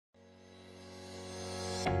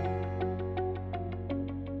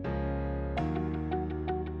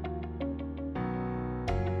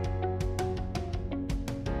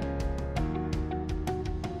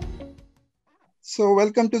So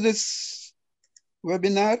welcome to this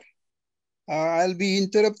webinar. I'll be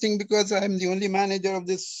interrupting because I'm the only manager of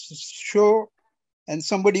this show and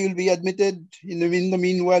somebody will be admitted in the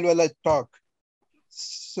meanwhile while I talk.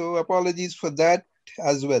 So apologies for that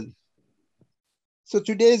as well. So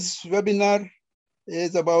today's webinar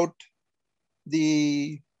is about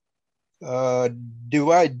the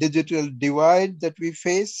digital divide that we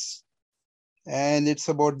face. And it's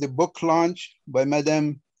about the book launch by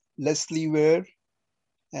Madam Leslie Ware.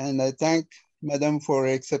 And I thank Madam for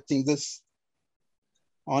accepting this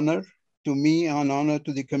honor to me and honor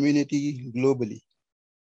to the community globally.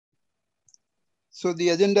 So the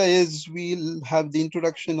agenda is we'll have the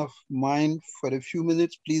introduction of mine for a few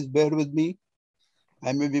minutes. Please bear with me.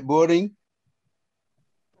 I may be boring,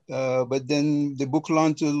 but then the book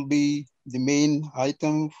launch will be the main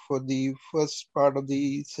item for the first part of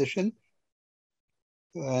the session.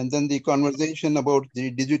 And then the conversation about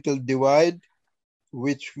the digital divide,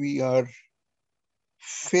 which we are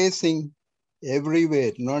facing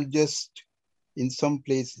everywhere, not just in some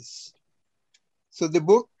places. So the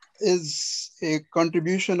book is a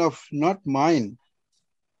contribution of not mine.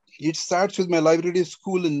 It starts with my library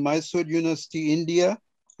school in Mysore University, India,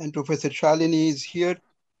 and Professor Shalini is here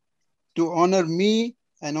to honor me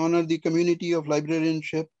and honor the community of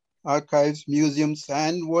librarianship, archives, museums,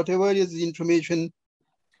 and whatever is information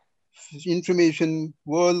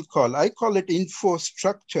world call. I call it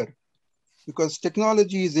infrastructure because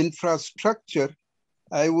technology is infrastructure.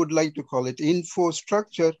 I would like to call it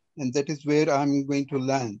infrastructure, and that is where I'm going to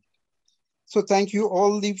land. So thank you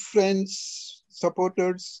all the friends,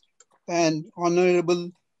 supporters, and honorable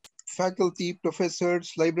faculty,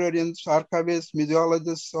 professors, librarians, archivists,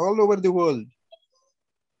 museologists all over the world.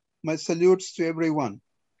 My salutes to everyone.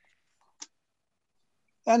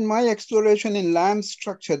 And my exploration in LAM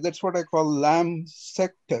structure, that's what I call LAM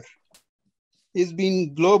sector, is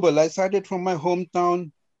being global. I started from my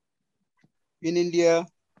hometown in India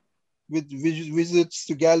with visits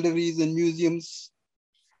to galleries and museums.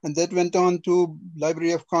 And that went on to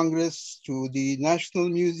Library of Congress, to the national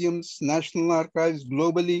museums, national archives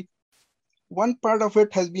globally. One part of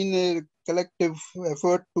it has been a collective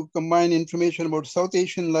effort to combine information about South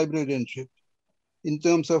Asian librarianship in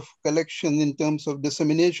terms of collection, in terms of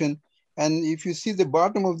dissemination. And if you see the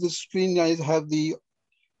bottom of the screen, I have the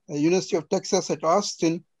University of Texas at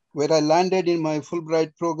Austin, where I landed in my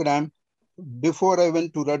Fulbright program before I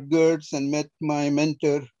went to Rutgers and met my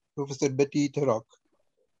mentor, Professor Betty Tarok.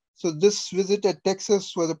 So this visit at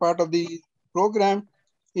Texas was a part of the program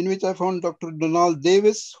in which I found Dr. Donald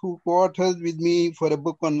Davis, who co-authored with me for a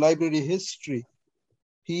book on library history.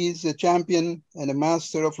 He is a champion and a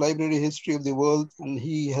master of library history of the world, and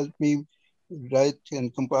he helped me write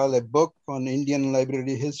and compile a book on Indian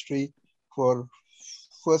library history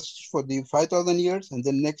first for the 5,000 years, and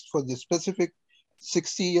then next for the specific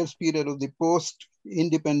 60 years period of the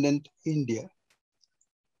post-independent India.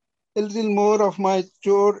 A little more of my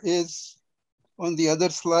tour is on the other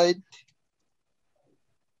slide,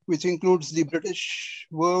 which includes the British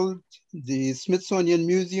world, the Smithsonian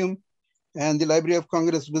Museum, and the Library of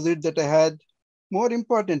Congress visit that I had. More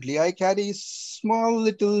importantly, I carry small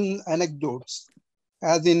little anecdotes,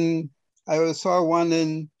 as in I saw one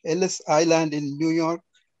in Ellis Island in New York,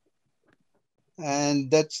 and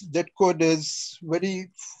that code is very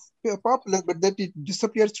popular, but that it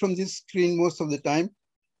disappears from this screen most of the time.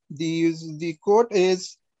 The quote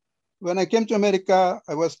is, when I came to America,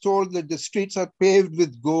 I was told that the streets are paved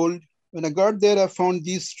with gold. When I got there, I found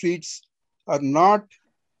these streets are not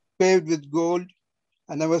paved with gold.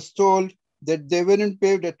 And I was told that they weren't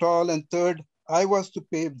paved at all. And third, I was to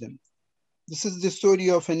pave them. This is the story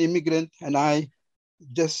of an immigrant, and I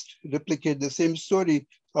just replicate the same story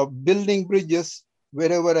of building bridges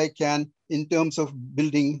wherever I can in terms of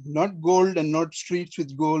building not gold and not streets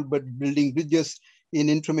with gold, but building bridges in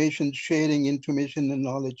information sharing, information and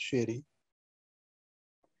knowledge sharing.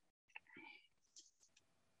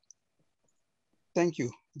 Thank you.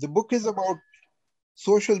 The book is about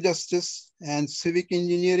social justice and civic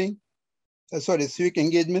engineering, civic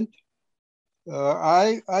engagement.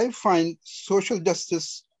 I find social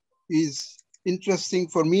justice is interesting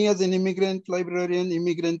for me as an immigrant librarian,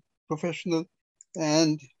 immigrant professional,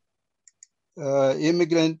 and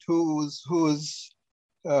immigrant who's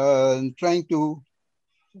trying to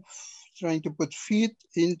put feet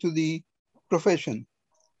into the profession.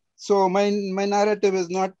 So my narrative is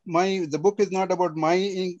not the book is not about my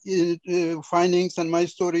findings and my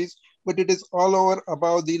stories, but it is all over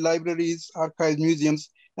about the libraries, archives, museums,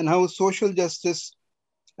 and how social justice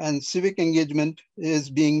and civic engagement is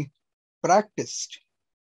being practiced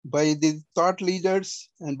by the thought leaders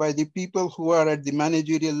and by the people who are at the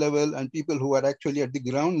managerial level and people who are actually at the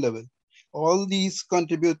ground level. All these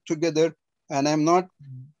contribute together, and I'm not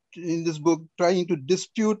in this book trying to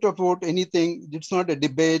dispute about anything. It's not a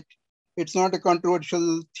debate. It's not a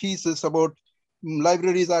controversial thesis about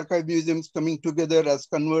libraries, archive, museums coming together as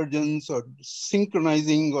convergence or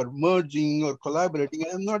synchronizing or merging or collaborating.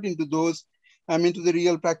 I'm not into those. I'm into the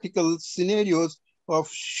real practical scenarios of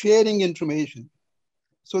sharing information.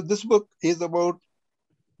 So this book is about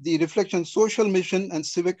the reflection, social mission and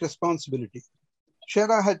civic responsibility.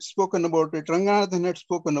 Shara had spoken about it, Ranganathan had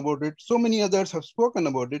spoken about it, so many others have spoken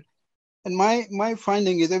about it. And my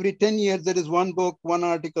finding is every 10 years, there is one book, one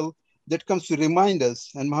article that comes to remind us.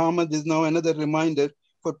 And Muhammad is now another reminder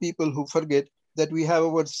for people who forget that we have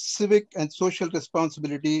our civic and social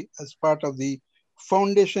responsibility as part of the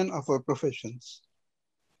foundation of our professions.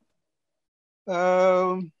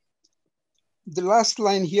 The last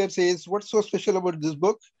line here says, what's so special about this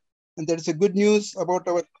book? And there is a good news about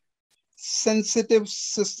our sensitive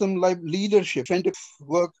system like leadership,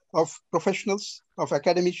 work of professionals, of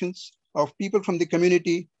academicians, of people from the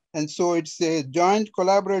community. And so it's a joint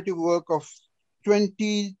collaborative work of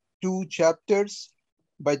 22 chapters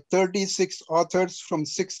by 36 authors from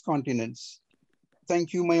 6 continents.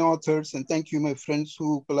 Thank you, my authors, and thank you, my friends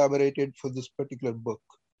who collaborated for this particular book.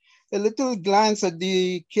 A little glance at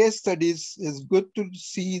the case studies is good to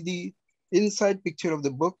see the inside picture of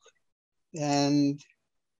the book. And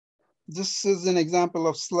this is an example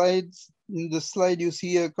of slides. In the slide, you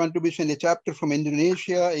see a contribution, a chapter from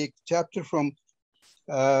Indonesia, a chapter from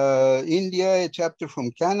India, a chapter from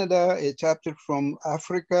Canada, a chapter from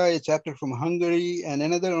Africa, a chapter from Hungary, and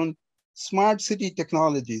another on smart city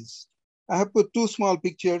technologies. I have put 2 small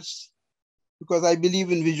pictures because I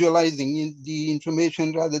believe in visualizing the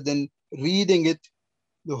information rather than reading it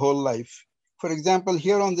the whole life. For example,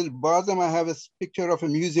 here on the bottom, I have a picture of a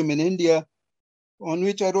museum in India on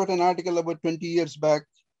which I wrote an article about 20 years back.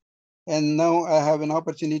 And now I have an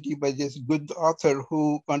opportunity by this good author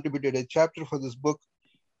who contributed a chapter for this book.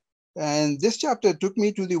 And this chapter took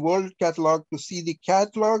me to the world catalog to see the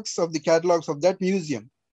catalogs of that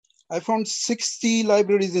museum. I found 60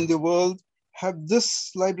 libraries in the world have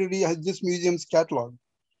this library, has this museum's catalog.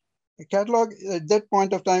 A catalog at that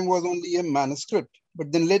point of time was only a manuscript,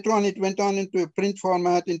 but then later on it went on into a print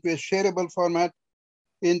format, into a shareable format,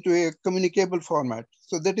 into a communicable format.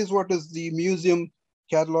 So that is what is the museum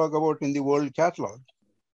catalog about in the world catalog.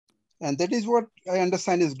 And that is what I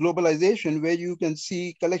understand is globalization, where you can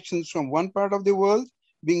see collections from one part of the world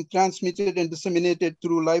being transmitted and disseminated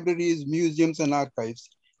through libraries, museums, and archives.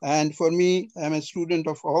 And for me, I'm a student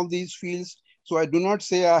of all these fields. So I do not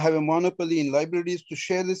say I have a monopoly in libraries to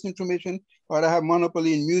share this information, or I have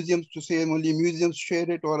monopoly in museums to say only museums share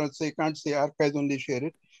it, or I say can't say archives only share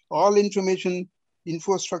it. All information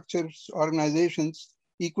infrastructures, organizations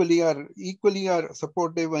equally are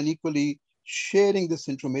supportive and equally sharing this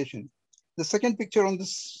information. The second picture on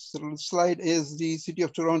this slide is the City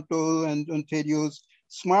of Toronto and Ontario's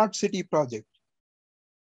Smart City project.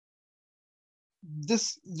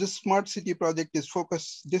 This Smart City project is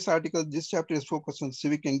focused, this chapter is focused on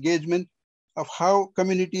civic engagement, of how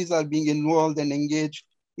communities are being involved and engaged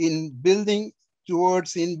in building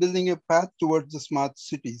a path towards the smart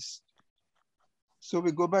cities. So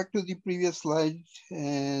we go back to the previous slide,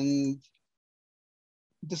 and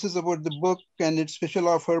this is about the book and its special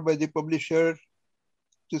offer by the publisher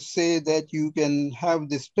to say that you can have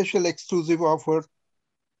the special exclusive offer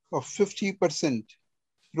of 50%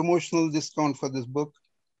 promotional discount for this book.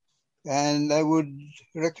 And I would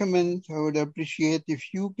appreciate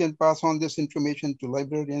if you can pass on this information to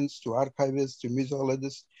librarians, to archivists, to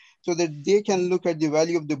museologists, so that they can look at the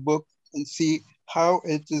value of the book and see how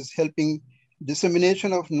it is helping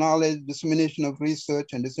dissemination of knowledge, dissemination of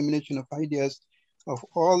research, and dissemination of ideas of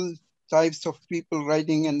all types of people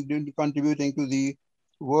writing and contributing to the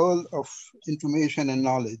world of information and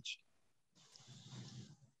knowledge.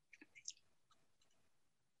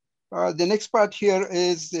 The next part here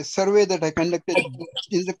is a survey that I conducted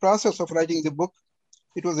in the process of writing the book.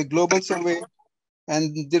 It was a global survey,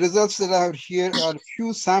 and the results that I have here are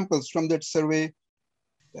few samples from that survey.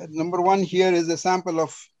 Number 1 here is a sample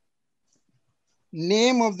of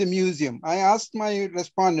name of the museum. I asked my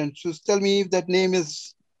respondents to tell me if that name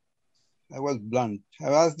is, I was blunt. I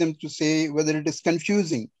asked them to say whether it is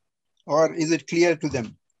confusing or is it clear to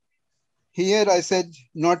them. Here I said,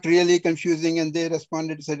 not really confusing, and they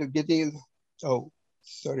responded, instead of getting, oh,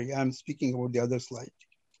 sorry, I'm speaking about the other slide.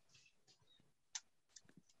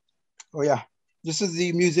 Oh yeah, this is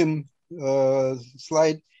the museum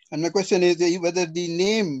slide. And my question is whether the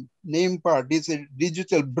name part is a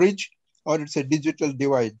digital bridge or it's a digital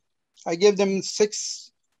divide. I gave them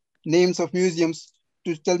 6 names of museums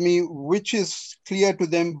to tell me which is clear to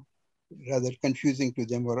them, rather confusing to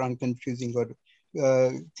them, or unconfusing, or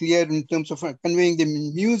clear in terms of conveying the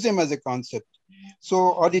museum as a concept.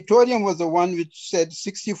 So auditorium was the one which said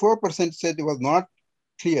 64% said it was not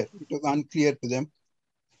clear. It was unclear to them.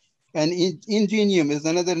 And ingenium is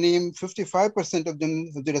another name. 55% of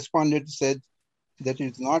them, the respondents said that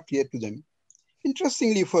it's not clear to them.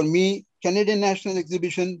 Interestingly for me, Canadian National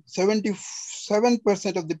Exhibition,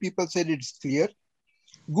 77% of the people said it's clear.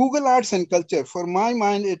 Google Arts and Culture, for my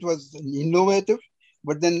mind, it was innovative,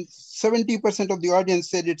 but then 70% of the audience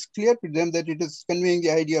said it's clear to them that it is conveying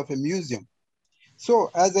the idea of a museum. So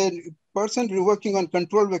as a person working on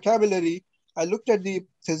controlled vocabulary, I looked at the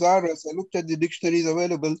thesaurus, I looked at the dictionaries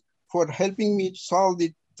available for helping me solve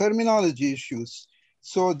the terminology issues.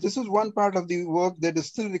 So this is one part of the work that is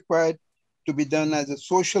still required to be done as a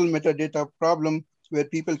social metadata problem, where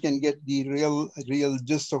people can get the real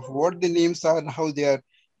gist of what the names are and how they are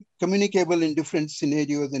communicable in different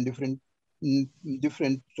scenarios and different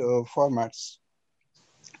formats.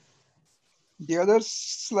 The other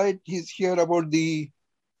slide is here about the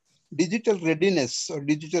digital readiness or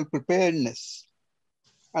digital preparedness.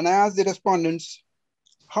 And I asked the respondents,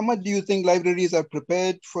 how much do you think libraries are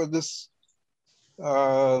prepared for this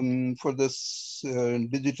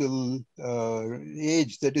digital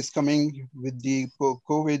age that is coming with the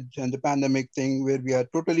COVID and the pandemic thing, where we are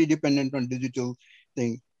totally dependent on digital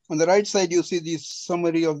thing. On the right side, you see the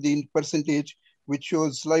summary of the percentage, which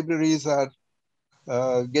shows libraries are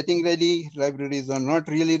getting ready, libraries are not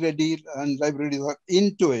really ready, and libraries are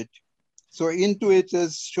into it. So into it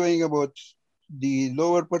is showing about the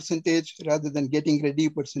lower percentage rather than getting ready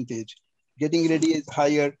percentage. Getting ready is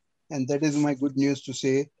higher, and that is my good news to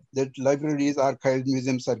say that libraries, archives,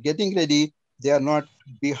 museums are getting ready. They are not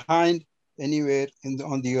behind anywhere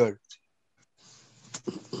on the earth.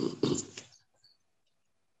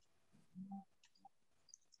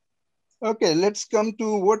 Okay, let's come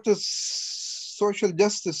to what is social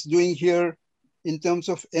justice doing here in terms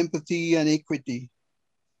of empathy and equity.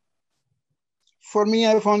 For me,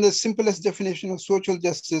 I found the simplest definition of social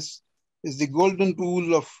justice is the golden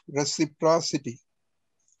rule of reciprocity.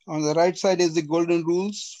 On the right side is the golden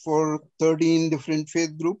rules for 13 different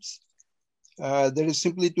faith groups. That is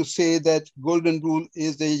simply to say that golden rule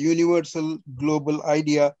is a universal global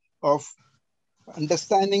idea of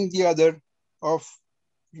understanding the other, of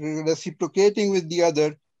reciprocating with the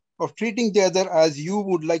other, of treating the other as you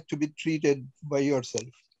would like to be treated by yourself.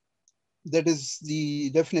 That is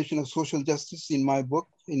the definition of social justice in my book,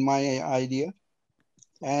 in my idea.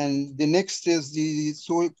 And the next is the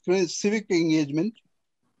civic engagement.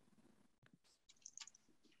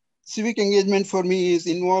 Civic engagement for me is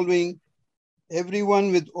involving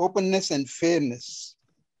everyone with openness and fairness.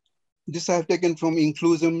 This I have taken from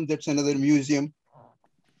Inclusum, that's another museum.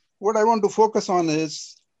 What I want to focus on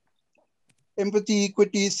is empathy,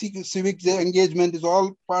 equity, civic engagement is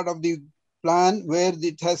all part of the plan where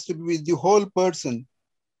it has to be with the whole person,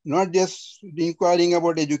 not just inquiring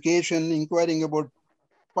about education, inquiring about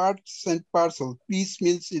parts and parcel,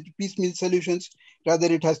 piecemeal solutions. Rather,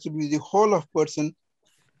 it has to be the whole of person.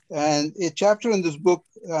 And a chapter in this book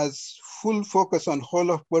has full focus on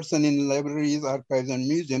whole of person in libraries, archives, and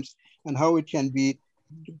museums, and how it can be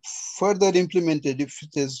further implemented if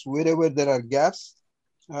it is wherever there are gaps.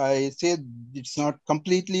 I said it's not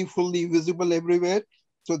completely fully visible everywhere.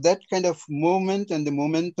 So that kind of moment and the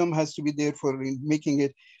momentum has to be there for making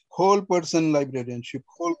it whole person librarianship,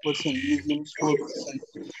 whole person museums, whole person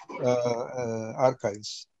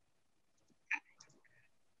archives.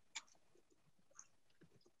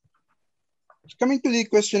 Coming to the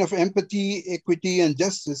question of empathy, equity, and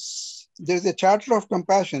justice, there's a charter of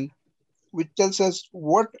compassion which tells us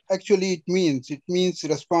what actually it means. It means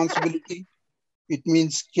responsibility. It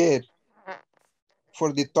means care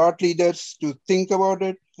for the thought leaders to think about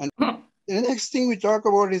it. And the next thing we talk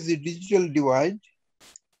about is the digital divide.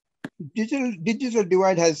 Digital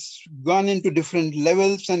divide has gone into different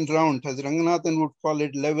levels and rounds, as Ranganathan would call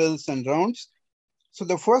it, levels and rounds. So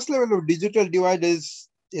the first level of digital divide is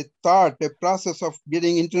a process of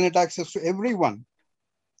getting internet access to everyone.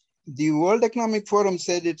 The World Economic Forum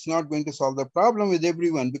said it's not going to solve the problem with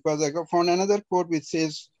everyone, because I found another quote which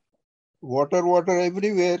says, water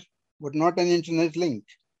everywhere, but not an internet link.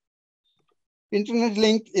 Internet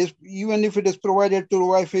link is, even if it is provided to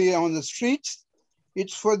Wi-Fi on the streets,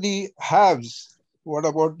 it's for the haves. What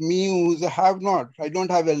about me who's a have not? I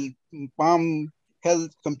don't have a Palm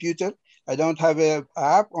Health computer. I don't have an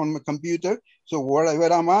app on my computer. So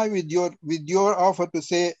where am I with your offer to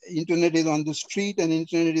say internet is on the street and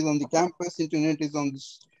internet is on the campus, internet is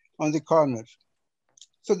on the corner.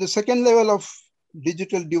 So the second level of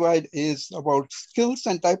digital divide is about skills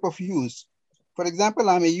and type of use. For example,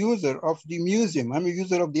 I'm a user of the museum. I'm a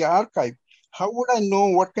user of the archive. How would I know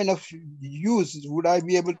what kind of use would I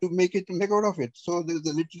be able to make out of it? So there's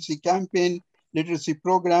a literacy campaign, literacy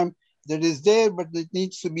program that is there, but it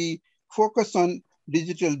needs to be focused on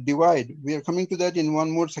digital divide. We are coming to that in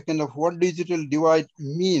one more second of what digital divide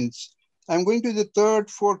means. I'm going to the third,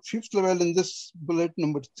 fourth, fifth level in this bullet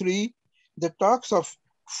number 3 that talks of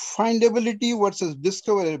findability versus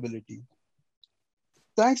discoverability.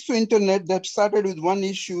 Thanks to internet that started with one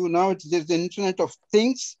issue, now there's the Internet of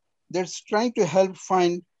Things that's trying to help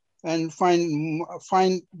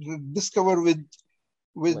discover with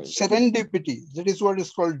serendipity. That is what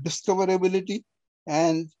is called discoverability.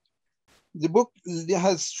 And the book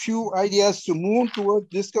has few ideas to move towards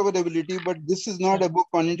discoverability, but this is not a book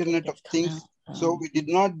on Internet of Things. So we did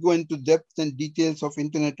not go into depth and details of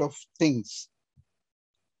Internet of Things.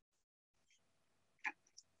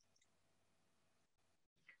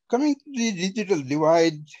 Coming to the digital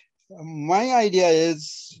divide, my idea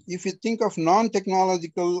is if you think of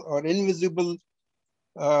non-technological or invisible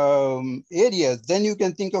areas, then you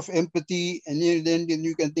can think of empathy, and then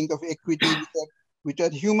you can think of equity, which are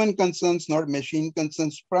human concerns, not machine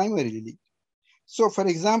concerns primarily. So for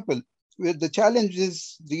example, where the challenge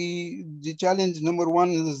is, the challenge number 1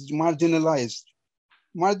 is marginalized.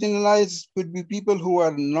 Marginalized could be people who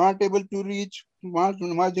are not able to reach.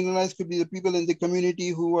 Marginalized could be the people in the community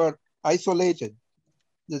who are isolated.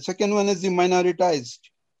 The second one is the minoritized.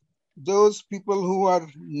 Those people who are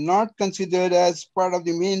not considered as part of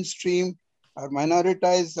the mainstream are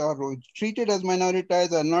minoritized or treated as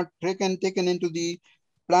minoritized, are not taken into the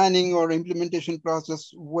planning or implementation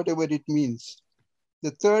process, whatever it means.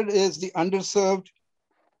 The third is the underserved.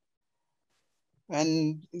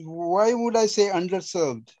 And why would I say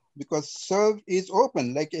underserved? Because served is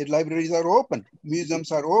open, like libraries are open,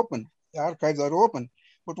 museums are open, archives are open.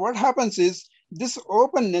 But what happens is this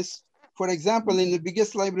openness, for example, in the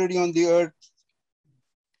biggest library on the earth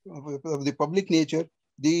of the public nature,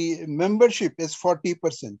 the membership is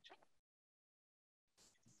 40%.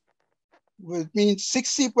 Which means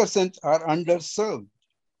 60% are underserved.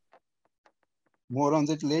 More on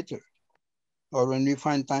that later, or when we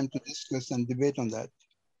find time to discuss and debate on that.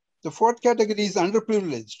 The fourth category is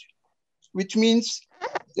underprivileged, which means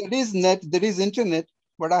there is internet,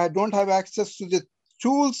 but I don't have access to the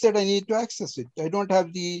tools that I need to access it. I don't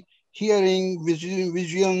have the hearing,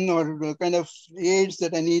 vision, or kind of aids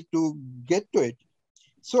that I need to get to it.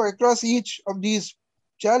 So across each of these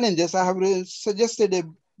challenges, I have suggested a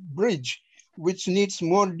bridge which needs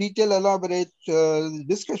more detailed, elaborate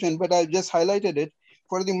discussion, but I've just highlighted it.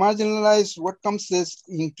 For the marginalized, what comes is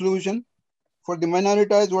inclusion. For the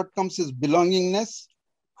minoritized, what comes is belongingness.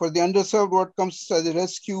 For the underserved, what comes as a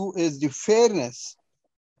rescue is the fairness.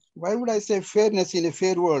 Why would I say fairness in a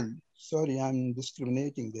fair world? Sorry, I'm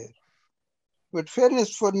discriminating there. But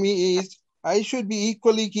fairness for me is I should be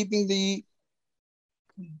equally keeping the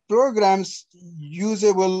programs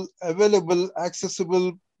usable, available,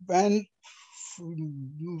 accessible, and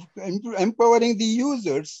empowering the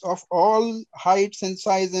users of all heights and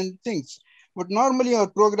size and things. But normally our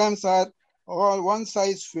programs are all one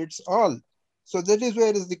size fits all. So that is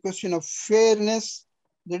where is the question of fairness.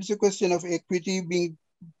 That's a question of equity being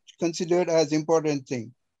considered as important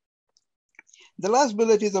thing. The last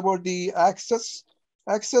bullet is about the access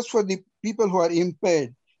for the people who are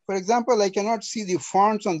impaired. For example, I cannot see the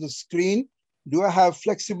fonts on the screen. Do I have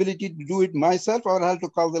flexibility to do it myself, or I have to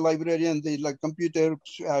call the librarian, the computer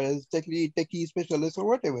techie specialist or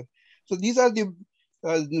whatever? So these are the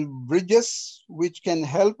bridges which can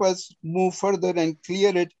help us move further and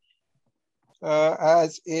clear it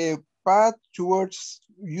as a path towards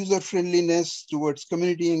user friendliness, towards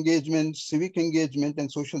community engagement, civic engagement,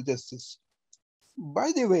 and social justice.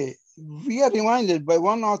 By the way, we are reminded by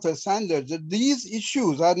one author, Sanders, that these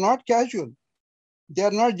issues are not casual. They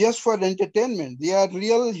are not just for entertainment. They are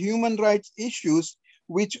real human rights issues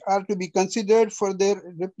which are to be considered for their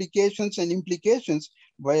replications and implications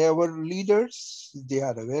by our leaders. They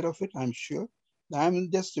are aware of it, I'm sure.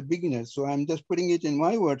 I'm just a beginner, so I'm just putting it in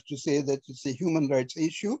my words to say that it's a human rights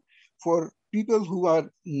issue. For people who are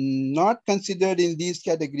not considered in these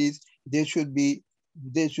categories, they should be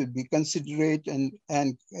considerate and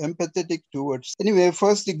empathetic towards. Anyway,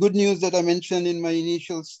 first, the good news that I mentioned in my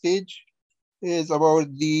initial stage is about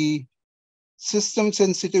the system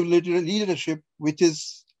sensitive leadership, which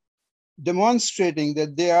is demonstrating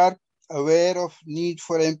that they are aware of need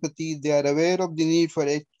for empathy. They are aware of the need for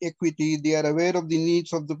equity. They are aware of the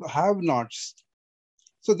needs of the have-nots.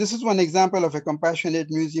 So this is one example of a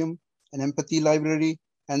compassionate museum, an empathy library,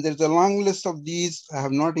 and there's a long list of these I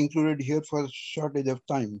have not included here for shortage of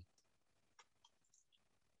time.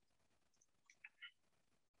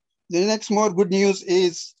 The next more good news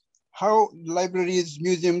is how libraries,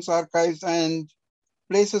 museums, archives, and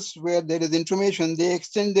places where there is information, they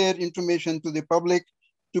extend their information to the public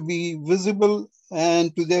to be visible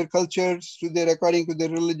and to their cultures, according to their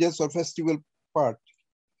religious or festival part.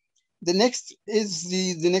 The next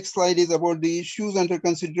slide is about the issues under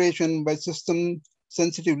consideration by system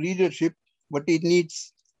sensitive leadership, but it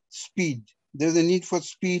needs speed. There's a need for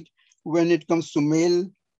speed when it comes to male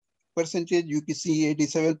percentage. You can see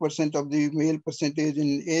 87% of the male percentage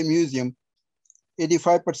in a museum,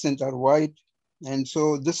 85% are white. And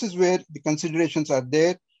so this is where the considerations are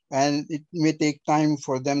there, and it may take time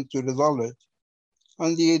for them to resolve it.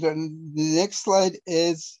 On the next slide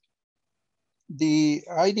is the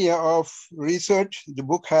idea of research. The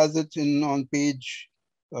book has it on page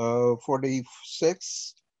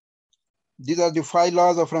 46. These are the 5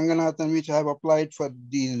 laws of Ranganathan, which I have applied for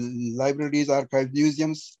the libraries, archives,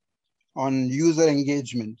 museums on user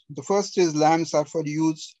engagement. The first is LAMs are for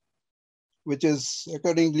use, which is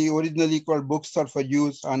accordingly originally called books are for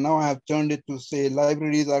use. And now I have turned it to say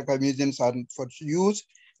libraries, archives, museums are for use,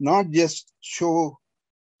 not just show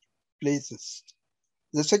places.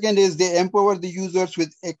 The second is they empower the users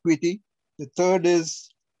with equity. The third is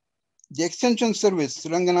the extension service.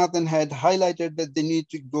 Ranganathan had highlighted that they need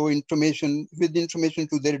to go information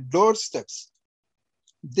to their doorsteps.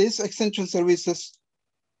 This extension services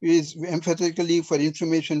is emphatically for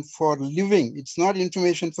information for living. It's not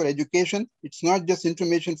information for education. It's not just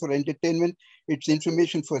information for entertainment. It's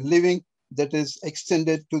information for living that is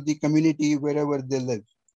extended to the community wherever they live.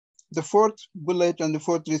 The fourth bullet and the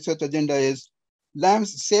fourth research agenda is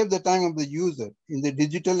LAMs save the time of the user. In the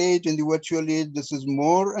digital age, in the virtual age, this is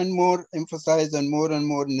more and more emphasized and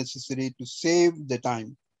more necessary to save the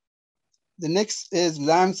time. The next is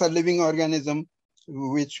LAMs are living organism,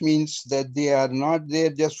 which means that they are not there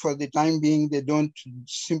just for the time being. They don't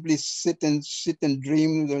simply sit and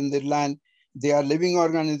dream in their land. They are living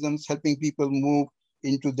organisms helping people move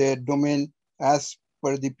into their domain as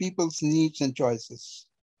per the people's needs and choices.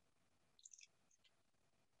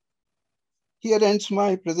 Here ends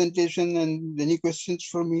my presentation, and any questions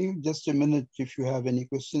for me? Just a minute if you have any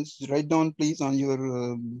questions. Write down please on your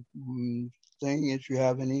thing if you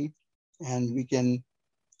have any, and we can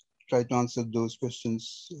try to answer those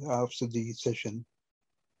questions after the session.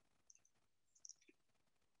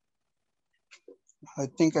 I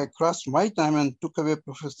think I crossed my time and took away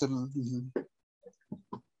Professor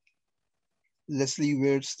Leslie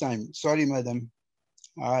Ware's time. Sorry, madam,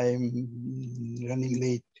 I'm running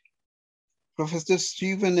late. Professor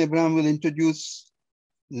Stephen Abraham will introduce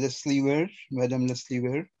Leslie Ware, Madam Leslie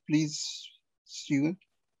Ware. Please, Stephen.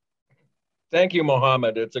 Thank you,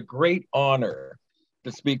 Mohammed. It's a great honor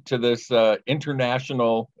to speak to this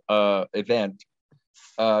international event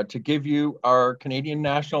to give you our Canadian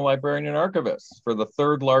National Librarian and Archivist for the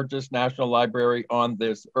 3rd largest national library on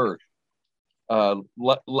this earth. I'm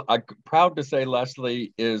proud to say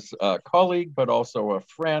Leslie is a colleague, but also a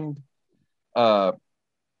friend.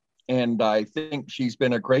 And I think she's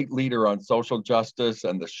been a great leader on social justice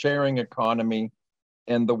and the sharing economy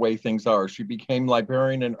and the way things are. She became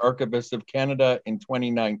Librarian and Archivist of Canada in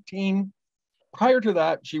 2019. Prior to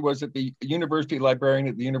that, she was at the University Librarian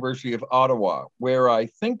at the University of Ottawa, where I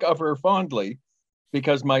think of her fondly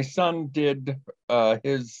because my son did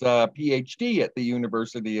his PhD at the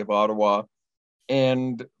University of Ottawa,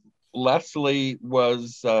 and Leslie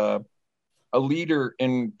was a leader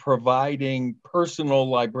in providing personal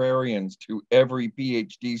librarians to every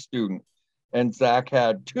PhD student. And Zach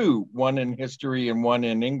had 2, one in history and one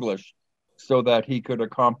in English, so that he could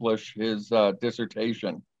accomplish his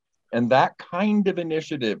dissertation. And that kind of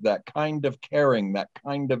initiative, that kind of caring, that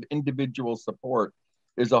kind of individual support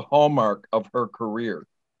is a hallmark of her career.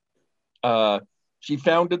 She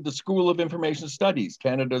founded the School of Information Studies,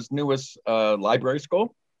 Canada's newest library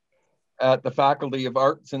school, at the Faculty of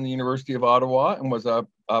Arts in the University of Ottawa, and was a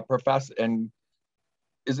professor and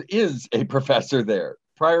is a professor there.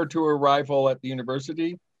 Prior to her arrival at the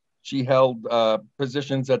university, she held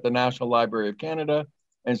positions at the National Library of Canada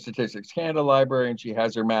and Statistics Canada Library, and she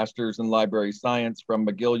has her master's in library science from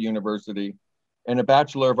McGill University and a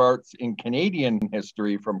Bachelor of Arts in Canadian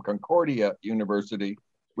History from Concordia University,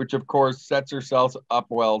 which of course sets herself up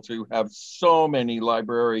well to have so many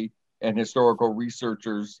library and historical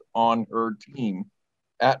researchers on her team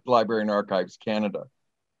at Library and Archives Canada.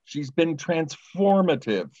 She's been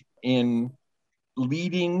transformative in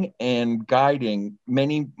leading and guiding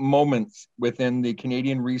many moments within the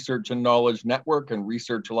Canadian Research and Knowledge Network and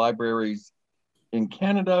research libraries in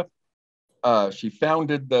Canada. She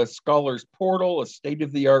founded the Scholars Portal, a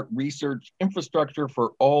state-of-the-art research infrastructure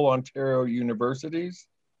for all Ontario universities,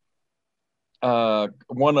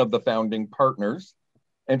 one of the founding partners.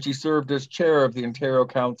 And she served as chair of the Ontario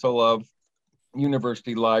Council of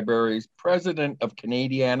University Libraries, president of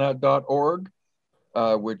Canadiana.org,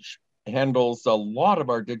 which handles a lot of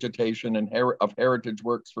our digitation and of heritage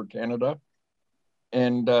works for Canada,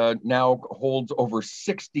 and now holds over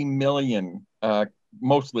 60 million,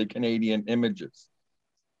 mostly Canadian images.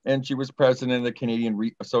 And she was president of the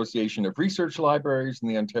Canadian Association of Research Libraries and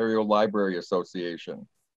the Ontario Library Association.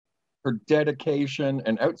 Her dedication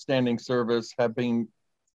and outstanding service have been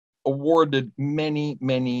awarded many,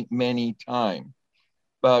 many, many times.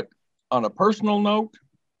 But on a personal note,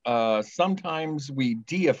 sometimes we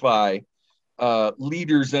deify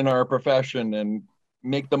leaders in our profession and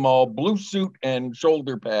make them all blue suit and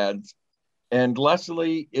shoulder pads. And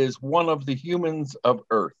Leslie is one of the humans of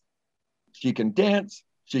Earth. She can dance,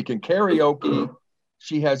 she can karaoke,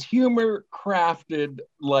 she has humor crafted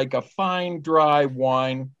like a fine dry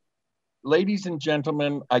wine. Ladies and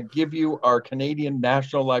gentlemen, I give you our Canadian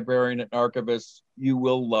National Librarian and Archivist. You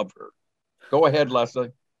will love her. Go ahead,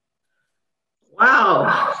 Leslie.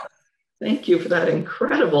 Wow. Thank you for that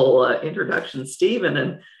incredible introduction,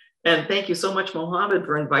 Stephen. And thank you so much, Mohammed,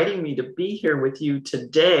 for inviting me to be here with you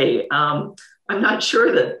today. I'm not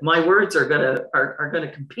sure that my words are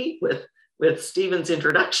gonna compete with Stephen's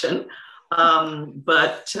introduction,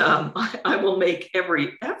 but I will make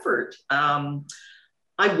every effort.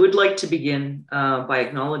 I would like to begin by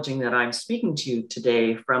acknowledging that I'm speaking to you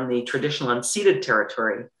today from the traditional unceded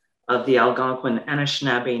territory of the Algonquin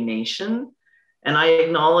Anishinaabe Nation. And I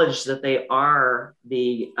acknowledge that they are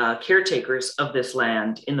the caretakers of this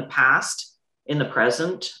land in the past, in the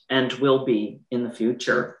present, and will be in the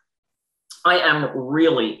future. I am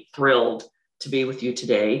really thrilled to be with you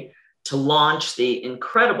today to launch the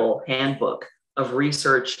incredible Handbook of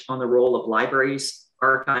Research on the Role of Libraries,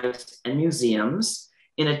 Archives, and Museums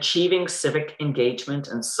in Achieving Civic Engagement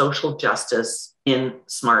and Social Justice in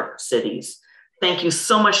Smart Cities. Thank you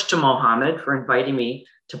so much to Mohammed for inviting me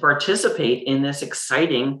to participate in this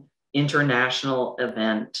exciting international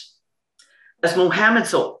event. As Mohammed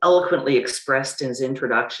so eloquently expressed in his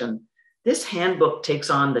introduction, this handbook takes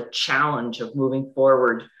on the challenge of moving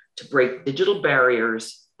forward to break digital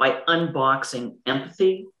barriers by unboxing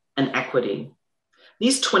empathy and equity.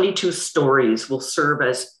 These 22 stories will serve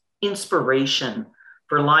as inspiration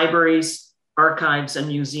for libraries, archives, and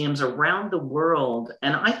museums around the world,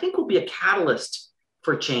 and I think will be a catalyst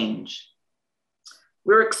for change.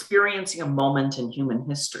 We're experiencing a moment in human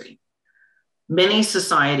history. Many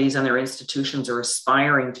societies and their institutions are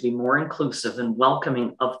aspiring to be more inclusive and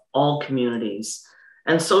welcoming of all communities.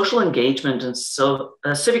 And social engagement and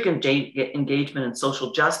civic engagement and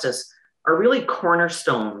social justice are really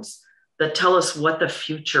cornerstones that tell us what the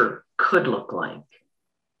future could look like.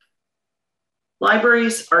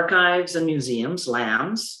 Libraries, archives, and museums,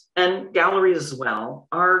 LAMs, and galleries as well,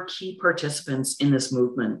 are key participants in this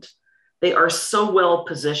movement. They are so well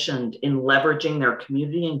positioned in leveraging their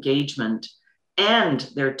community engagement and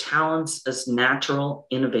their talents as natural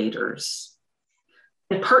innovators.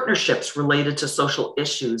 And partnerships related to social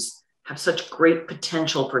issues have such great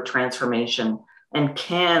potential for transformation and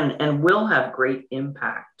can and will have great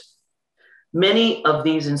impact. Many of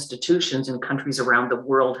these institutions in countries around the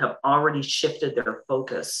world have already shifted their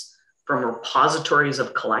focus from repositories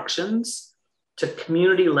of collections to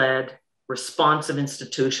community-led, responsive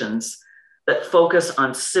institutions that focus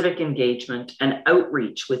on civic engagement and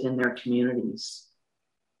outreach within their communities.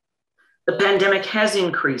 The pandemic has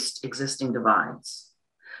increased existing divides,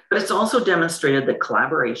 but it's also demonstrated that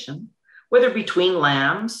collaboration, whether between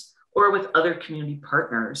LAMs or with other community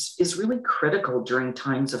partners, is really critical during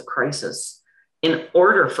times of crisis in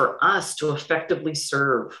order for us to effectively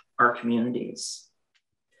serve our communities.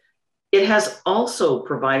 It has also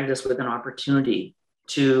provided us with an opportunity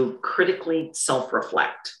to critically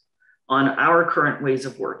self-reflect on our current ways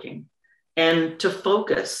of working and to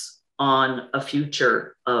focus on a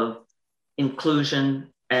future of inclusion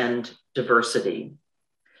and diversity.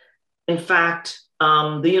 In fact,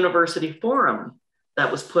 the University Forum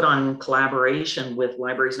that was put on in collaboration with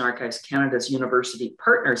Libraries and Archives Canada's university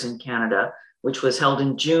partners in Canada, which was held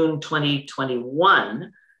in June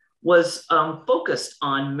 2021, was focused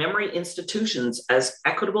on memory institutions as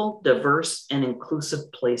equitable, diverse, and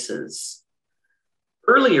inclusive places.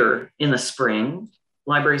 Earlier in the spring,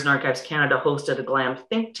 Libraries and Archives Canada hosted a GLAM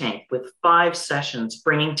think tank with 5 sessions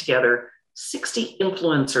bringing together 60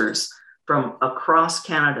 influencers from across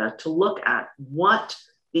Canada to look at what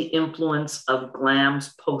the influence of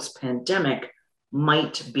GLAM's post-pandemic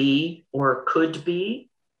might be or could be.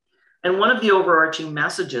 And one of the overarching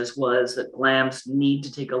messages was that GLAMs need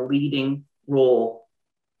to take a leading role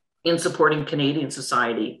in supporting Canadian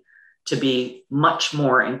society to be much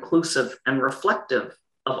more inclusive and reflective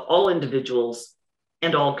of all individuals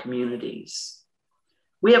and all communities.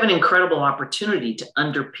 We have an incredible opportunity to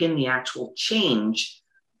underpin the actual change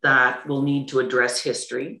that will need to address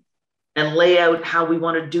history and lay out how we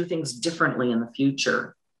want to do things differently in the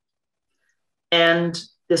future. And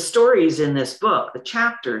the stories in this book, the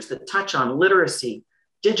chapters that touch on literacy,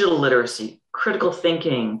 digital literacy, critical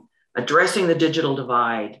thinking, addressing the digital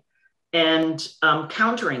divide, and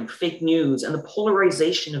countering fake news and the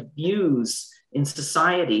polarization of views in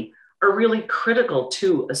society are really critical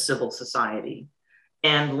to a civil society.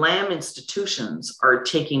 And LAM institutions are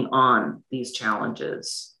taking on these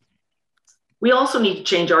challenges. We also need to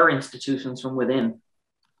change our institutions from within.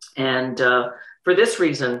 And for this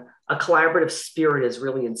reason, a collaborative spirit is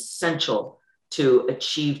really essential to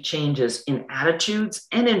achieve changes in attitudes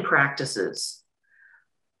and in practices.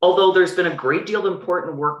 Although there's been a great deal of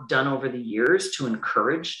important work done over the years to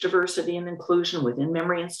encourage diversity and inclusion within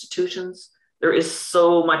memory institutions, there is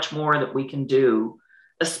so much more that we can do,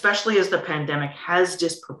 especially as the pandemic has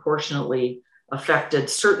disproportionately affected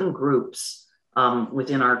certain groups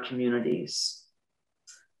within our communities.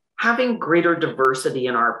 Having greater diversity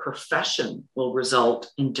in our profession will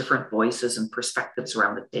result in different voices and perspectives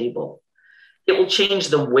around the table. It will change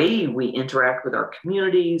the way we interact with our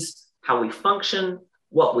communities, how we function,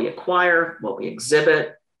 what we acquire, what we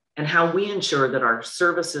exhibit, and how we ensure that our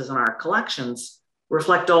services and our collections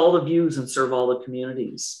reflect all the views and serve all the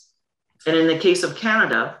communities. And in the case of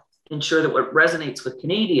Canada, ensure that what resonates with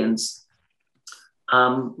Canadians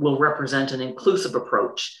will represent an inclusive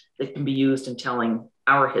approach that can be used in telling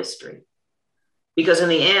our history. Because in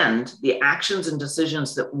the end, the actions and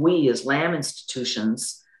decisions that we as LAM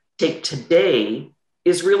institutions take today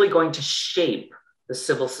is really going to shape the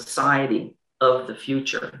civil society of the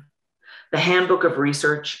future. The Handbook of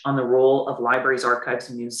Research on the Role of Libraries, Archives,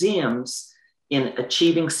 and Museums in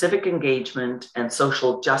Achieving Civic Engagement and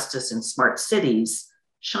Social Justice in Smart Cities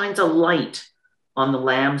shines a light on the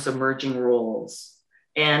LAM's emerging roles,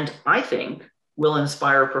 and I think will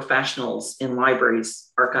inspire professionals in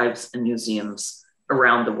libraries, archives, and museums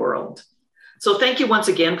around the world. So thank you once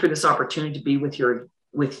again for this opportunity to be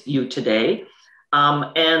with you today.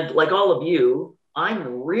 And like all of you,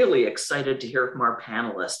 I'm really excited to hear from our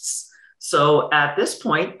panelists. So at this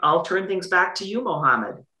point, I'll turn things back to you,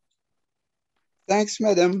 Mohammed. Thanks,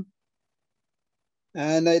 madam.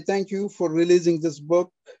 And I thank you for releasing this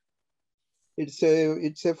book. It's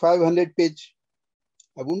a 500-page,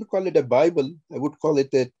 I wouldn't call it a Bible. I would call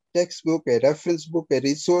it a textbook, a reference book, a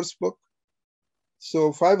resource book.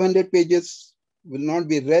 So 500 pages will not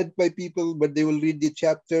be read by people, but they will read the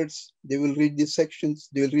chapters, they will read the sections,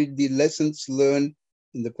 they will read the lessons learned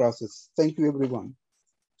in the process. Thank you, everyone.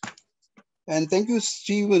 And thank you,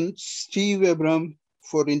 Steve Abram,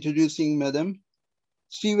 for introducing madam.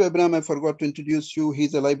 Steve Abram, I forgot to introduce you.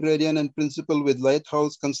 He's a librarian and principal with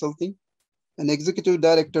Lighthouse Consulting, an executive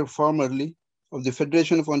director formerly of the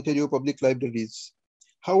Federation of Ontario Public Libraries.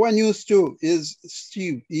 How unused to is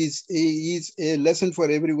Steve is a lesson for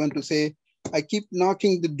everyone to say, I keep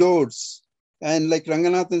knocking the doors. And like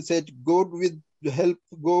Ranganathan said, go with the help,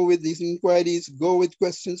 go with these inquiries, go with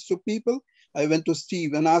questions to people. I went to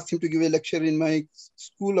Steve and asked him to give a lecture in my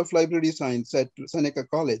School of Library Science at Seneca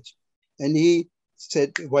College. And he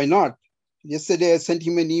said, why not? Yesterday, I sent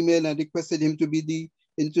him an email and requested him to be the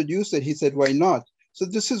introducer. He said, why not? So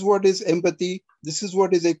this is what is empathy. This is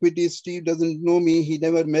what is equity. Steve doesn't know me. He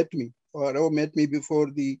never met me or met me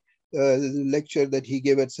before the lecture that he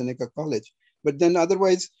gave at Seneca College. But then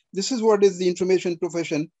otherwise, this is what is the information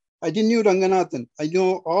profession. I didn't know Ranganathan. I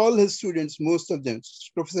know all his students, most of them.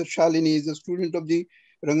 Professor Shalini is a student of the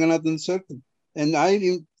Ranganathan Circle. And I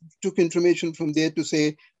took information from there to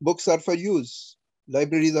say, books are for use.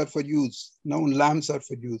 Libraries are for use. Now LAMs are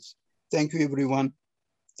for use. Thank you, everyone.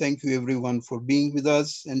 Thank you, everyone, for being with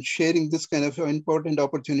us and sharing this kind of important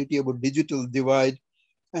opportunity about digital divide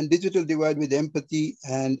and digital divide with empathy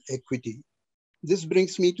and equity. This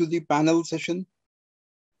brings me to the panel session.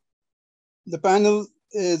 The panel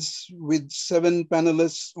is with 7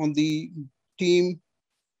 panelists on the team,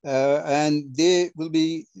 and they will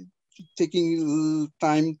be taking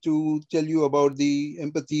time to tell you about the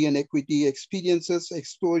empathy and equity experiences,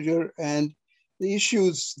 exposure, and the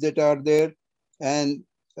issues that are there. And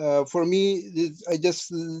For me, I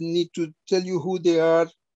just need to tell you who they are.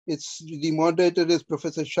 The moderator is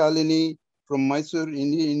Professor Shalini from Mysore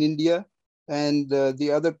in India. And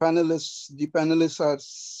the other panelists are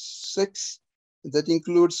 6. That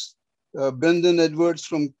includes Brendan Edwards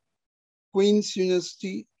from Queen's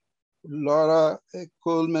University, Laura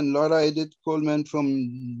Edith Coleman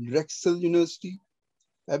from Drexel University,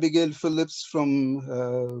 Abigail Phillips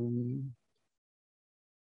from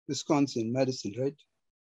Wisconsin, Madison, right?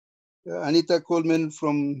 Anita Coleman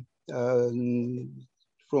from the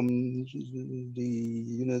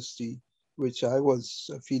university which I was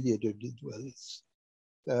affiliated with.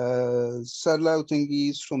 Sarla Utengi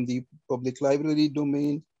is from the public library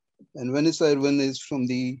domain, and Vanessa Irwin is from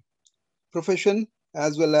the profession,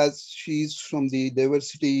 as well as she's from the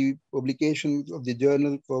diversity publication of the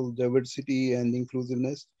journal called Diversity and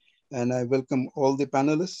Inclusiveness. And I welcome all the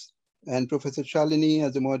panelists, and Professor Shalini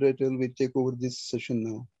as a moderator will take over this session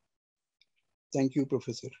now. Thank you,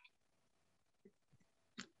 Professor.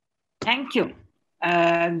 Thank you.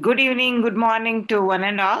 Good evening, good morning to one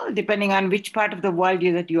and all, depending on which part of the world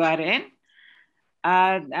that you are in.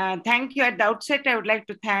 Thank you. At the outset, I would like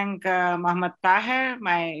to thank Mohammad Taher,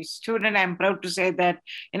 my student. I'm proud to say that,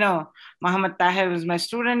 Mohammad Taher was my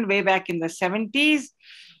student way back in the 70s.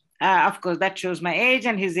 Of course, that shows my age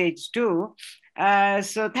and his age too.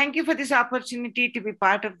 So thank you for this opportunity to be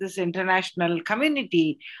part of this international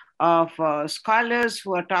community of scholars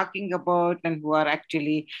who are talking about and who are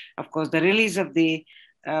actually, of course, the release of the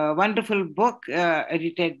wonderful book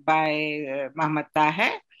edited by Mohammad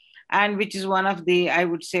Taher, and which is one of the, I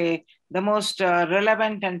would say, the most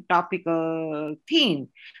relevant and topical theme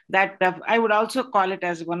that I would also call it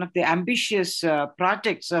as one of the ambitious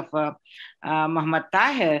projects of Mohammad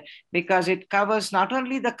Taher, because it covers not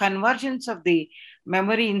only the convergence of the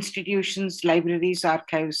memory institutions, libraries,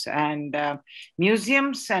 archives, and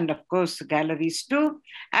museums, and of course, galleries too,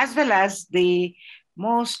 as well as the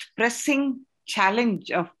most pressing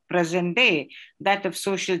challenge of present day, that of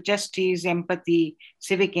social justice, empathy,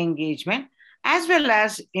 civic engagement, as well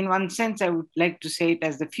as, in one sense, I would like to say it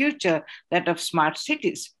as the future, that of smart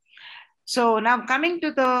cities. So now coming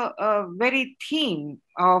to the very theme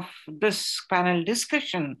of this panel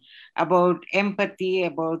discussion about empathy,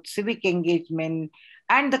 about civic engagement,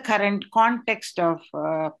 and the current context of,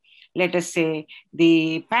 let us say,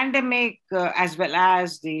 the pandemic, as well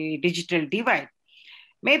as the digital divide.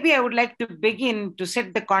 Maybe I would like to begin to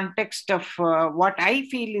set the context of what I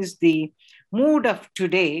feel is the mood of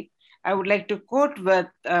today. I would like to quote with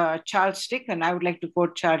Charles Dickens. I would like to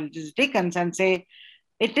quote Charles Dickens and say,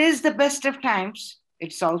 it is the best of times,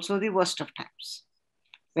 it's also the worst of times.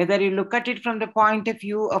 Whether you look at it from the point of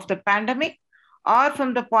view of the pandemic or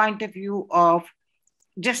from the point of view of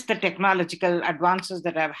just the technological advances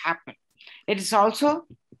that have happened. It is also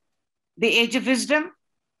the age of wisdom.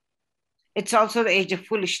 It's also the age of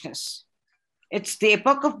foolishness. It's the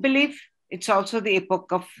epoch of belief. It's also the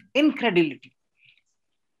epoch of incredulity.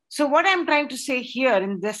 So what I'm trying to say here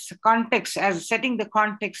in this context, as setting the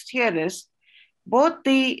context here, is both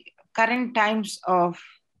the current times of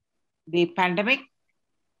the pandemic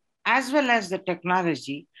as well as the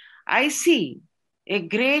technology, I see a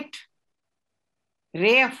great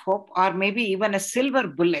ray of hope, or maybe even a silver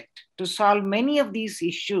bullet, to solve many of these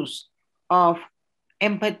issues of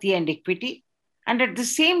empathy and equity. And at the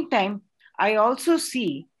same time, I also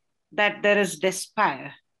see that there is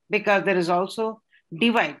despair, because there is also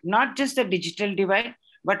divide, not just the digital divide,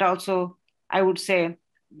 but also, I would say,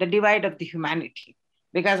 the divide of the humanity.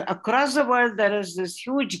 Because across the world, there is this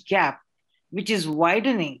huge gap, which is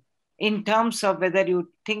widening in terms of whether you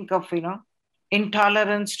think of,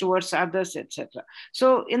 intolerance towards others, etc.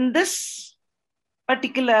 So in this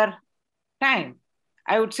particular time,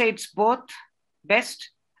 I would say it's both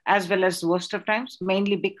best as well as worst of times,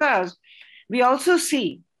 mainly because we also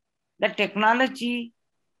see that technology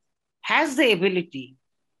has the ability,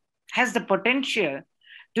 has the potential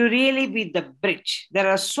to really be the bridge. There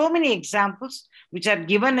are so many examples which are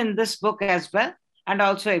given in this book as well, and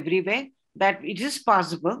also everywhere, that it is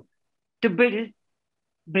possible to build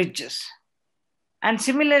bridges. And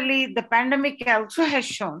similarly, the pandemic also has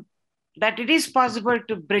shown that it is possible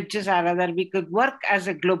to bridges, or rather we could work as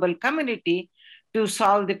a global community to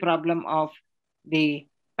solve the problem of the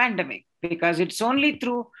pandemic, because it's only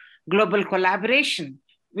through global collaboration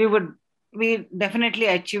we definitely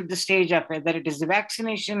achieve the stage of whether it is the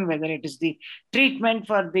vaccination, whether it is the treatment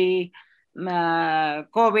for the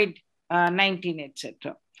COVID-19,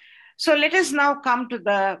 etc. So let us now come to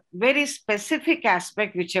the very specific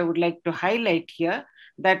aspect which I would like to highlight here,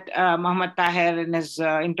 that Mohammad Taher in his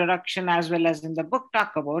introduction as well as in the book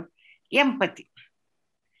talk about empathy.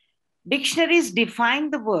 Dictionaries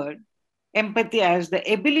define the word empathy as the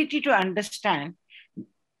ability to understand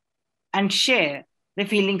and share the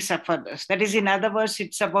feelings of others. That is, in other words,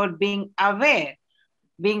 it's about being aware,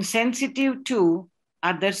 being sensitive to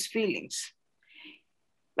others' feelings.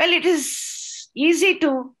 Well, it is easy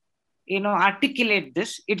to, articulate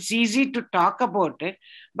this. It's easy to talk about it,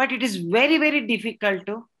 but it is very, very difficult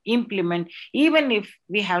to implement, even if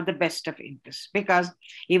we have the best of interests. Because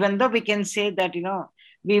even though we can say that,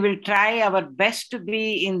 we will try our best to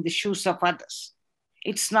be in the shoes of others,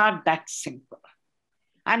 it's not that simple.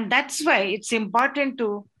 And that's why it's important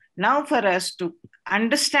to now for us to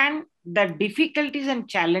understand the difficulties and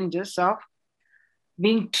challenges of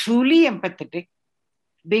being truly empathetic,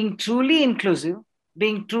 being truly inclusive,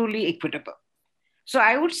 being truly equitable. So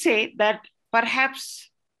I would say that perhaps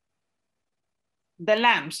the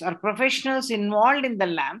LAMs or professionals involved in the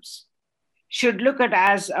LAMs should look at,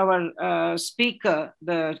 as our speaker,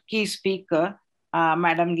 the key speaker,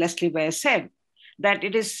 Madam Leslie Ware said, that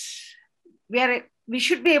it is, we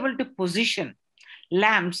should be able to position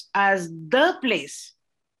LAMs as the place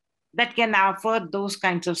that can offer those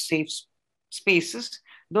kinds of safe spaces.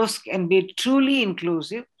 Those can be truly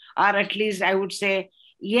inclusive, or at least I would say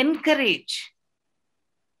encourage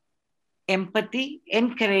empathy,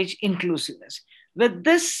 encourage inclusiveness. With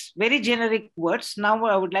this very generic words, now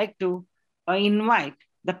I would like to invite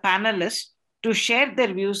the panelists to share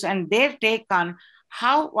their views and their take on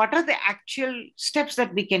what are the actual steps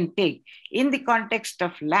that we can take in the context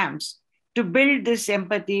of LAMs to build this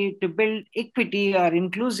empathy, to build equity or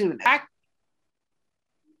inclusiveness.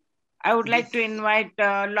 I would like to invite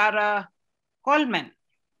Laura Coleman.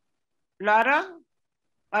 Laura,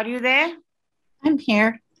 are you there? I'm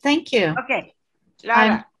here. Thank you. Okay.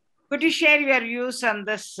 Laura, could you share your views on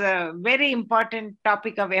this very important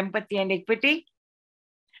topic of empathy and equity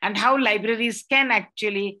and how libraries can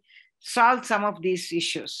actually solve some of these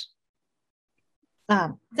issues?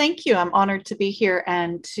 Thank you. I'm honored to be here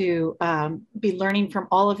and to be learning from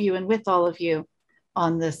all of you and with all of you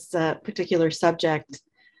on this particular subject.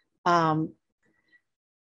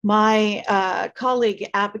 My colleague,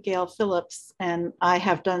 Abigail Phillips, and I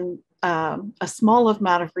have done a small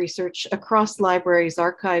amount of research across libraries,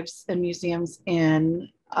 archives, and museums in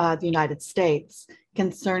the United States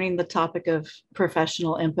concerning the topic of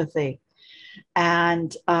professional empathy.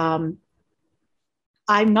 And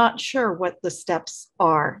I'm not sure what the steps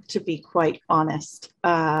are, to be quite honest.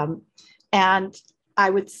 And I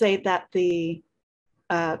would say that the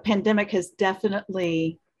pandemic has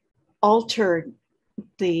definitely altered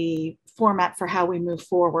the format for how we move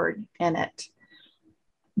forward in it.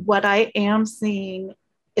 What I am seeing,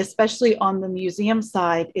 especially on the museum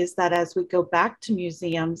side, is that as we go back to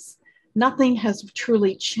museums, nothing has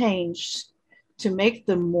truly changed to make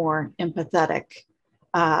them more empathetic.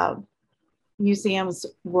 Museums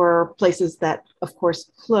were places that, of course,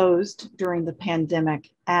 closed during the pandemic,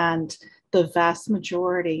 and the vast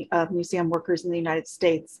majority of museum workers in the United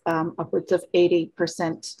States, upwards of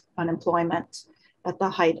 80% unemployment at the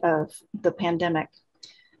height of the pandemic.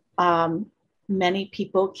 Many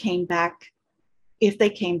people came back, if they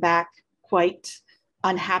came back, quite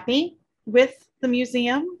unhappy with the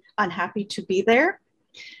museum, unhappy to be there.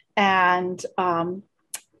 And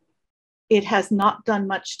it has not done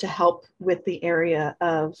much to help with the area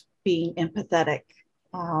of being empathetic.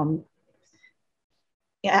 I'm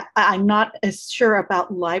not as sure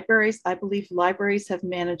about libraries. I believe libraries have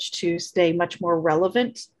managed to stay much more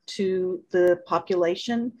relevant to the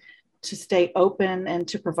population, to stay open and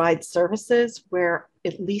to provide services, where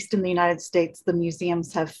at least in the United States, the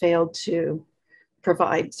museums have failed to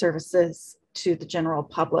provide services to the general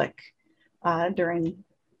public during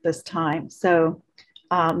this time. So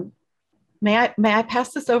may I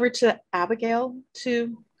pass this over to Abigail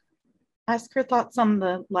to ask her thoughts on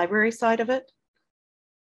the library side of it?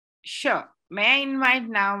 Sure. May I invite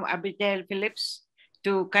now Abigail Phillips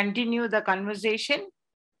to continue the conversation?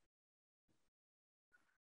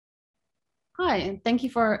 Hi, and thank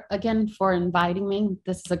you again for inviting me.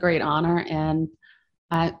 This is a great honor, and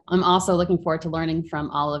I'm also looking forward to learning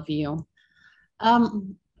from all of you.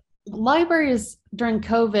 Libraries during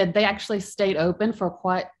COVID, they actually stayed open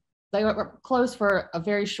they were closed for a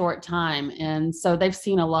very short time. And so they've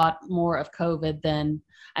seen a lot more of COVID than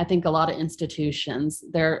I think a lot of institutions.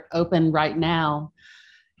 They're open right now.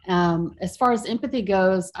 As far as empathy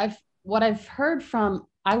goes, what I've heard from,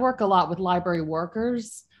 I work a lot with library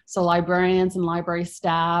workers, so librarians and library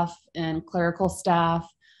staff and clerical staff,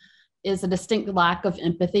 is a distinct lack of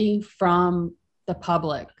empathy from the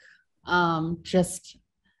public. Just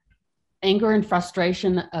anger and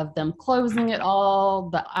frustration of them closing it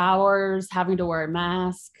all, the hours, having to wear a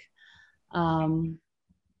mask. kind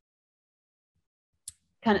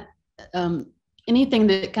of anything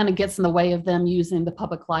that kind of gets in the way of them using the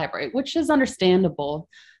public library, which is understandable.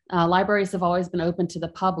 Libraries have always been open to the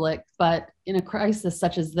public, but in a crisis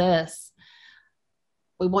such as this,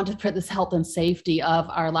 we want to put this health and safety of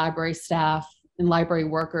our library staff and library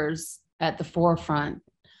workers at the forefront.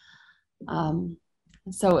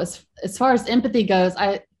 So as far as empathy goes,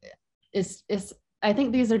 I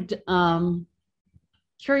think these are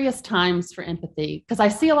curious times for empathy, because I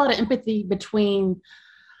see a lot of empathy between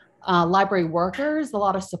library workers, a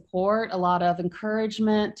lot of support, a lot of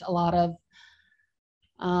encouragement, a lot of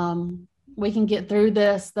we can get through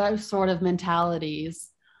this, those sort of mentalities.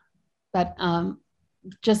 But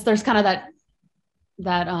just there's kind of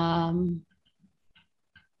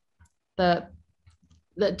the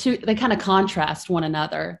two, they kind of contrast one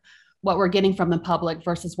another, what we're getting from the public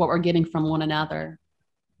versus what we're getting from one another.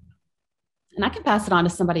 And I can pass it on to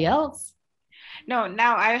somebody else. No,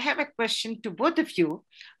 now I have a question to both of you,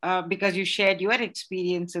 because you shared your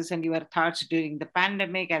experiences and your thoughts during the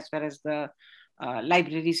pandemic, as well as the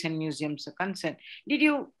libraries and museums are concerned.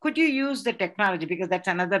 Could you use the technology, because that's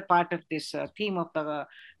another part of this theme of the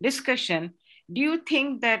discussion. Do you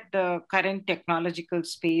think that the current technological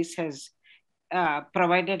space has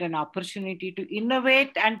provided an opportunity to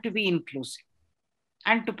innovate and to be inclusive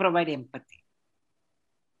and to provide empathy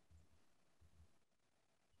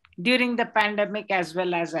during the pandemic as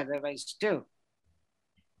well as otherwise too?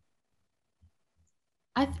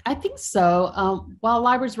 I think so. While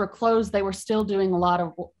libraries were closed, they were still doing a lot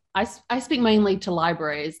of, I speak mainly to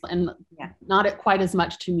libraries and not quite as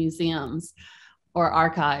much to museums or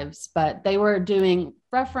archives, but they were doing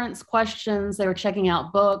reference questions, they were checking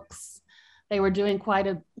out books, they were doing quite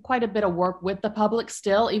a bit of work with the public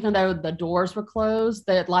still, even though the doors were closed,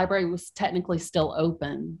 the library was technically still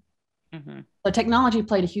open. Mm-hmm. So technology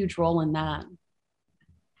played a huge role in that. Do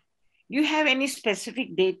you have any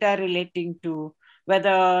specific data relating to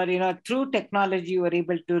whether, through technology you were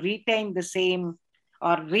able to retain the same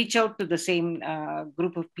or reach out to the same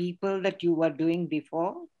group of people that you were doing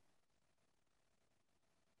before?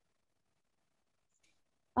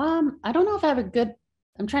 I don't know if I have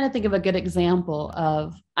I'm trying to think of a good example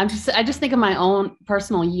of, I just think of my own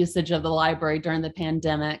personal usage of the library during the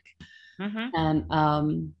pandemic. Mm-hmm.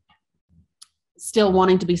 And still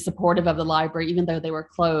wanting to be supportive of the library, even though they were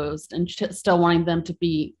closed, and still wanting them to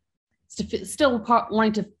be,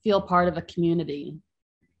 wanting to feel part of a community.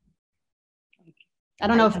 I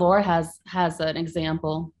don't know if Laura has an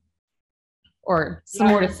example or some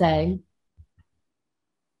more to say.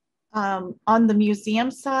 On the museum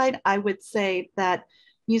side, I would say that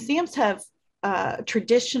museums have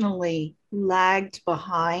traditionally lagged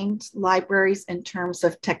behind libraries in terms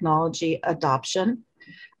of technology adoption,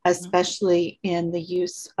 especially in the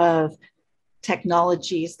use of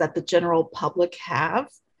technologies that the general public have.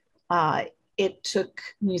 It took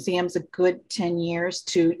museums a good 10 years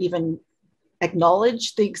to even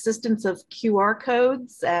acknowledge the existence of QR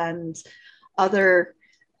codes and other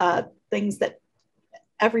things that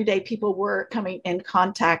everyday people were coming in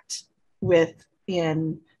contact with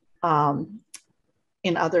in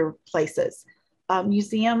other places.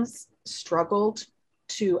 Museums struggled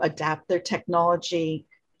to adapt their technology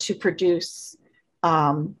to produce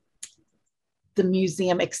the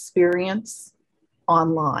museum experience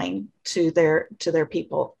online to their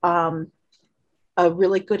people. A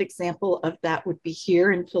really good example of that would be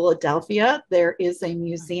here in Philadelphia. There is a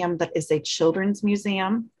museum that is a children's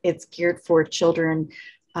museum. It's geared for children,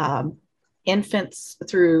 infants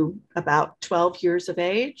through about 12 years of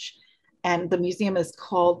age. And the museum is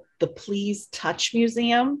called the Please Touch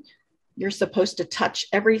Museum. You're supposed to touch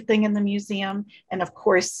everything in the museum. And of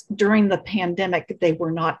course, during the pandemic, they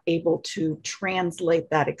were not able to translate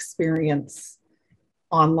that experience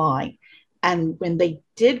online. And when they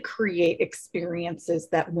did create experiences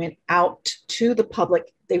that went out to the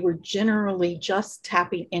public, they were generally just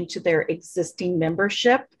tapping into their existing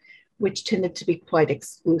membership, which tended to be quite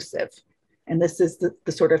exclusive. And this is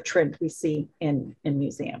the sort of trend we see in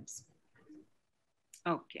museums.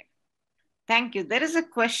 Okay. Thank you. There is a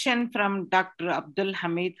question from Dr. Abdul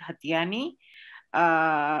Hamid Hatiani.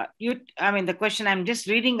 The question, I'm just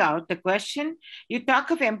reading out the question. You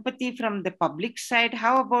talk of empathy from the public side.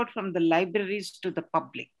 How about from the libraries to the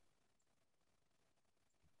public?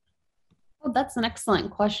 Well, that's an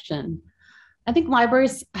excellent question. I think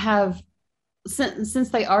libraries have, since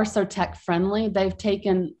they are so tech friendly, they've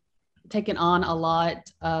taken on a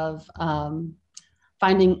lot of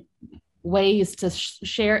finding ways to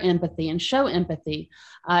share empathy and show empathy.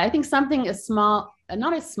 I think something as small,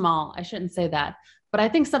 not as small, I shouldn't say that, But I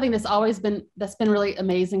think something that's been really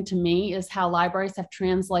amazing to me is how libraries have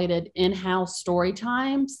translated in-house story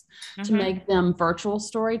times to make them virtual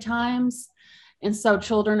story times. And so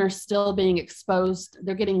children are still being exposed.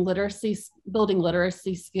 They're getting building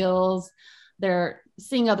literacy skills. They're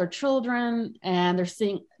seeing other children, and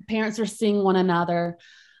parents are seeing one another.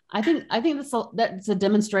 I think that's a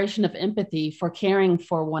demonstration of empathy, for caring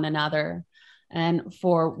for one another and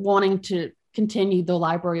for wanting to continue the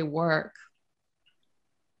library work.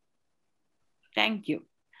 Thank you.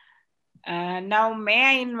 Now, may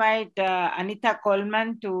I invite Anita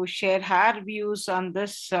Coleman to share her views on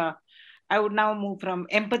this? I would now move from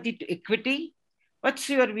empathy to equity. What's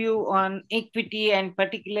your view on equity, and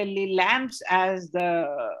particularly LAMS as the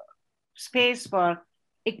space for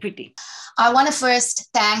equity? I want to first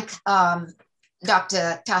thank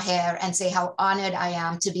Dr. Taher and say how honored I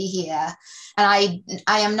am to be here. And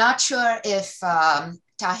I am not sure if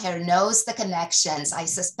Taher knows the connections. I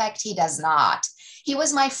suspect he does not. He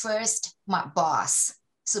was my first boss,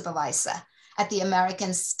 supervisor at the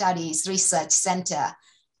American Studies Research Center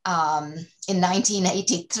in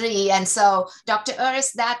 1983. And so Dr.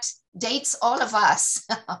 Urs, that dates all of us.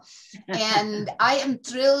 And I am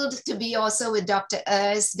thrilled to be also with Dr.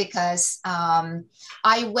 Urs because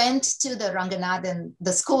I went to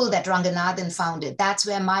the school that Ranganathan founded. That's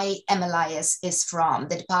where my MLIS is from,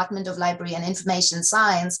 the Department of Library and Information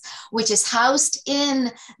Science, which is housed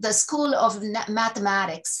in the School of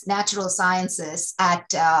Mathematics, Natural Sciences at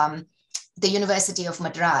the University of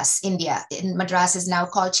Madras, India. Madras is now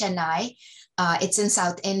called Chennai. It's in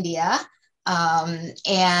South India. I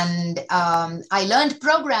learned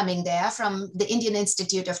programming there from the Indian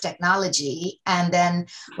Institute of Technology. And then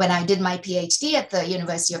when I did my PhD at the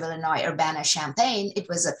University of Illinois, Urbana-Champaign, it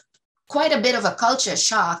was quite a bit of a culture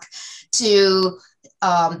shock to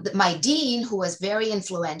my dean, who was very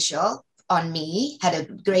influential on me, had a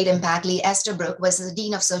great impact. Lee Estabrook was the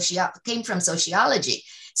dean of came from sociology.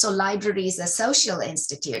 So libraries are social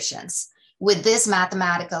institutions with this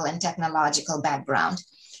mathematical and technological background.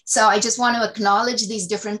 So I just want to acknowledge these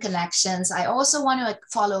different connections. I also want to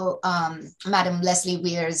follow Madam Leslie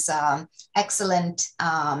Weir's excellent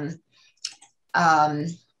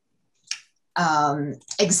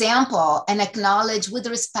example and acknowledge with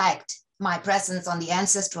respect my presence on the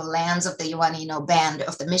ancestral lands of the Yuanino Band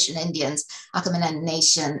of the Mission Indians, Accomanan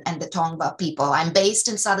Nation, and the Tongva people. I'm based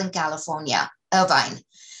in Southern California, Irvine.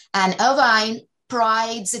 And Irvine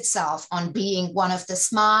prides itself on being one of the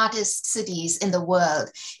smartest cities in the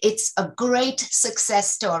world. It's a great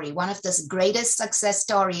success story, one of the greatest success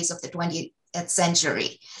stories of the 20th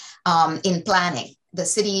century in planning. The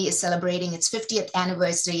city is celebrating its 50th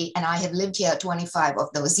anniversary, and I have lived here 25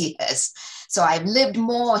 of those years. So I've lived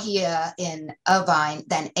more here in Irvine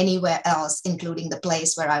than anywhere else, including the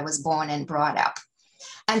place where I was born and brought up.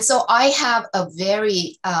 And so I have a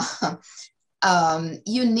very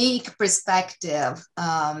unique perspective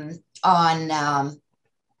on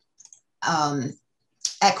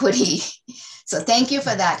equity. So thank you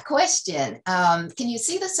for that question. Can you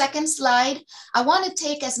see the second slide? I want to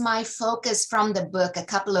take as my focus from the book a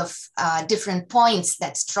couple of different points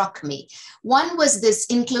that struck me. One was this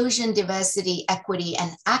inclusion, diversity, equity,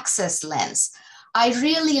 and access lens. I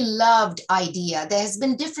really loved IDEA. There's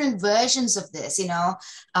been different versions of this, you know.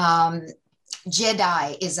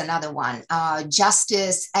 JEDI is another one,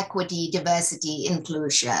 justice, equity, diversity,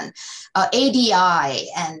 inclusion,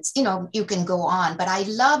 ADI, and you can go on. But I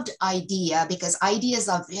loved IDEA because ideas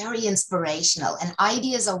are very inspirational, and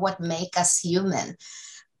ideas are what make us human.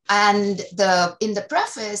 And in the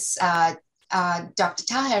preface, Dr.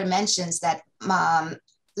 Taher mentions that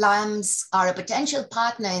LAMS are a potential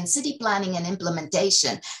partner in city planning and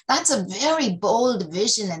implementation. That's a very bold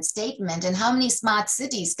vision and statement, and how many smart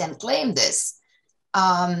cities can claim this?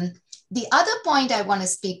 The other point I want to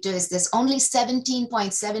speak to is this: only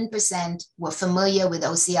 17.7% were familiar with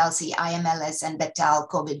OCLC, IMLS, and Batal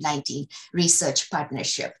COVID-19 research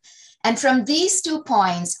partnership. And from these 2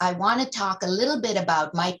 points, I want to talk a little bit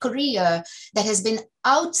about my career that has been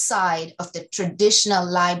outside of the traditional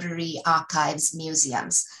library, archives,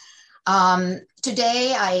 museums.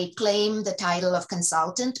 Today, I claim the title of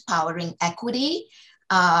consultant, powering equity.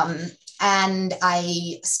 And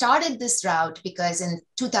I started this route because in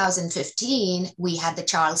 2015, we had the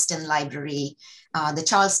Charleston Library, the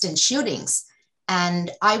Charleston shootings. And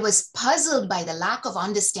I was puzzled by the lack of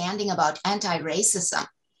understanding about anti-racism.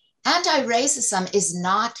 Anti-racism is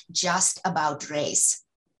not just about race.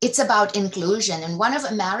 It's about inclusion. And one of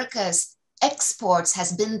America's exports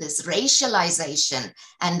has been this racialization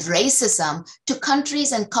and racism to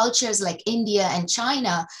countries and cultures like India and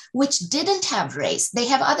China, which didn't have race. They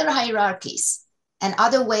have other hierarchies. and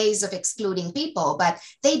other ways of excluding people, but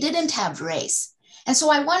they didn't have race. And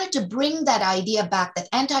so I wanted to bring that idea back, that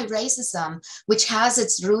anti-racism, which has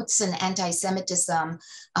its roots in anti-Semitism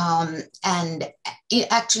and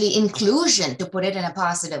actually inclusion, to put it in a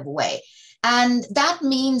positive way. And that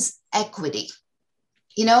means equity.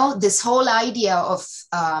 You know, this whole idea of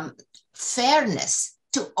fairness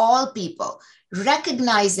to all people,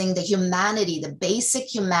 recognizing the humanity, the basic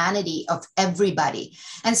humanity of everybody.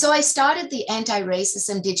 And so I started the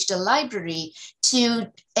Anti-Racism Digital Library to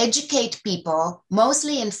educate people,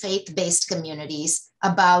 mostly in faith-based communities,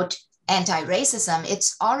 about anti-racism,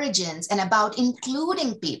 its origins, and about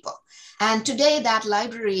including people. And today that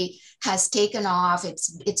library has taken off.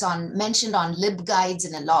 It's mentioned on LibGuides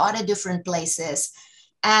in a lot of different places.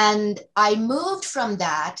 And I moved from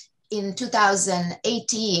that in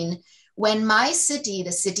 2018, when my city,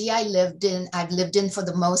 the city I've lived in for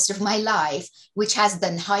the most of my life, which has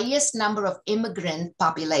the highest number of immigrant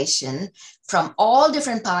population from all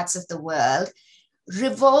different parts of the world,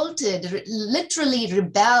 revolted, literally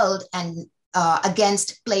rebelled and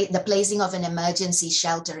against the placing of an emergency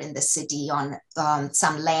shelter in the city on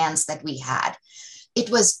some lands that we had.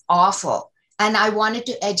 It was awful. And I wanted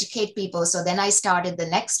to educate people. So then I started the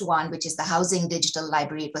next one, which is the Housing Digital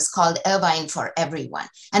Library. It was called Irvine for Everyone.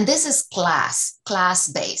 And this is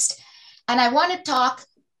class-based. And I want to talk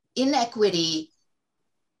in equity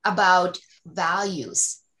about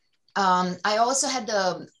values. I also had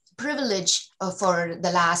the privilege for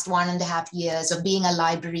the last 1.5 years of being a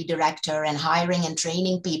library director and hiring and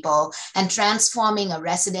training people and transforming a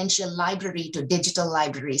residential library to digital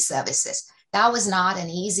library services. That was not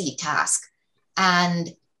an easy task.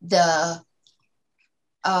 And there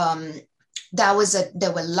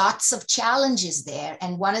were lots of challenges there.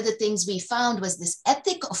 And one of the things we found was this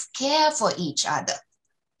ethic of care for each other,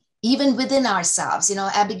 even within ourselves. You know,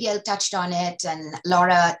 Abigail touched on it and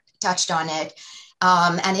Laura touched on it.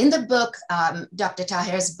 And in the book, Dr.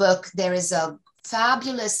 Taher's book, there is a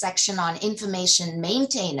fabulous section on information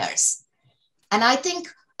maintainers. And I think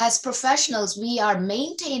as professionals, we are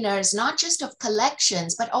maintainers, not just of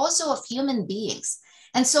collections, but also of human beings.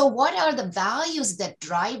 And so what are the values that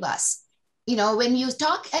drive us? You know, when you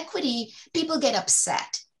talk equity, people get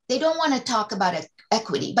upset. They don't want to talk about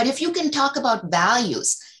equity. But if you can talk about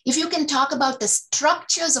values, if you can talk about the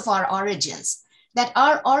structures of our origins, that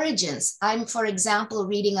our origins, I'm, for example,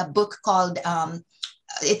 reading a book called,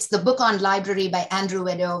 it's the book on library by Andrew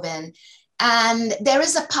Wedoven. And there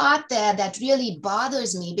is a part there that really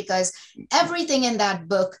bothers me because everything in that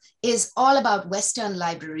book is all about Western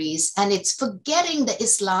libraries, and it's forgetting the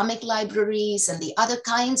Islamic libraries and the other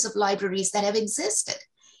kinds of libraries that have existed.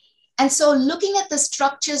 And so looking at the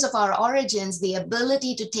structures of our origins, the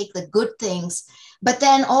ability to take the good things, but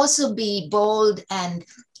then also be bold and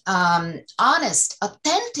honest,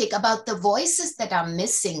 authentic about the voices that are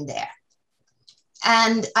missing there.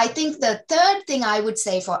 And I think the third thing I would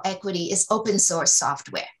say for equity is open source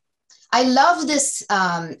software. I love this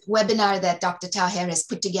webinar that Dr. Taher has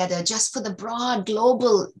put together just for the broad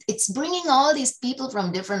global. It's bringing all these people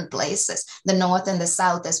from different places, the North and the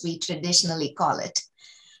South, as we traditionally call it.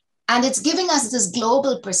 And it's giving us this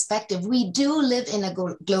global perspective. We do live in a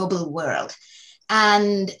global world.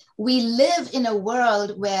 And we live in a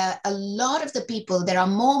world where a lot of the people, there are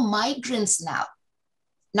more migrants now.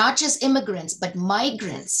 Not just immigrants, but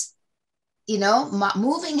migrants. You know,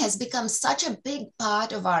 moving has become such a big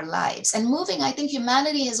part of our lives. And moving, I think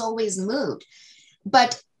humanity has always moved.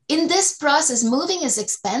 But in this process, moving is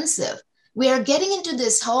expensive. We are getting into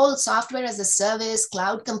this whole software as a service,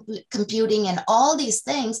 cloud computing, and all these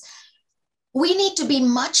things. We need to be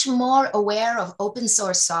much more aware of open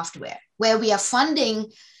source software, where we are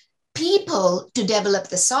funding people to develop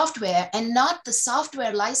the software and not the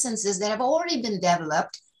software licenses that have already been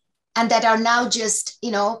developed and that are now just, you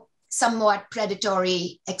know, somewhat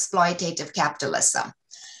predatory, exploitative capitalism.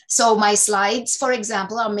 So my slides, for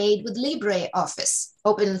example, are made with LibreOffice,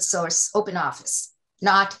 open source, open office,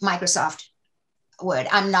 not Microsoft Word.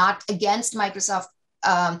 I'm not against Microsoft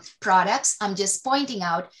products. I'm just pointing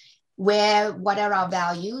out what are our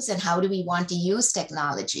values and how do we want to use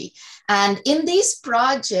technology. And in these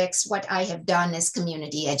projects, what I have done is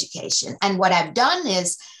community education. And what I've done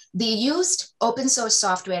is they used open source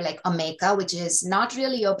software like Omeka, which is not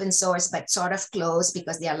really open source, but sort of close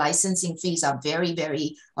because their licensing fees are very,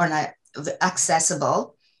 very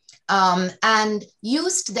accessible, and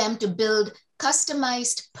used them to build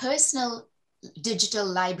customized personal digital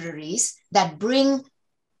libraries that bring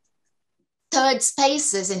third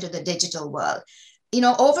spaces into the digital world.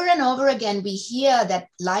 over and over again, we hear that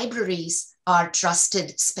libraries are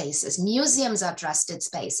trusted spaces, museums are trusted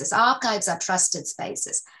spaces, archives are trusted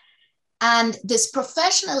spaces. And this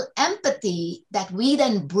professional empathy that we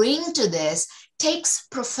then bring to this takes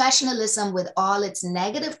professionalism with all its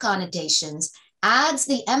negative connotations, adds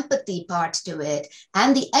the empathy part to it,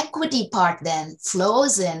 and the equity part then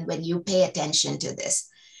flows in when you pay attention to this.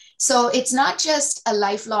 So it's not just a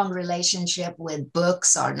lifelong relationship with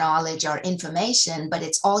books or knowledge or information, but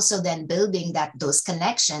it's also then building those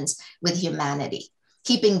connections with humanity,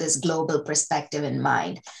 keeping this global perspective in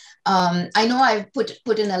mind. I know I've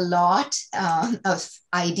put in a lot of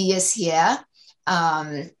ideas here,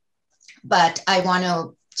 but I want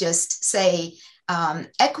to just say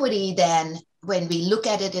equity then, when we look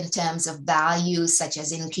at it in terms of values such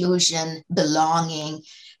as inclusion, belonging,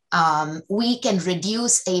 we can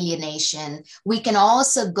reduce alienation. We can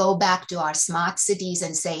also go back to our smart cities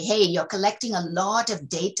and say, hey, you're collecting a lot of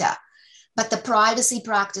data, but the privacy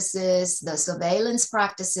practices, the surveillance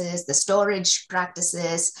practices, the storage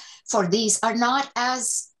practices for these are not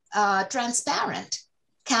as transparent.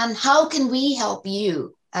 How can we help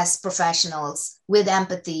you as professionals with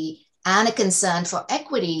empathy and a concern for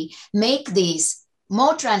equity, make these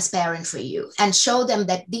more transparent for you and show them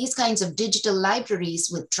that these kinds of digital libraries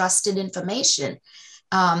with trusted information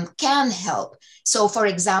can help. So for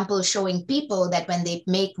example, showing people that when they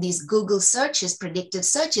make these Google searches, predictive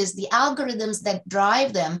searches, the algorithms that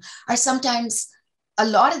drive them are sometimes, a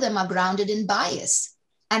lot of them are grounded in bias.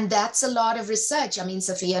 And that's a lot of research. I mean,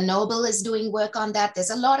 Sophia Noble is doing work on that.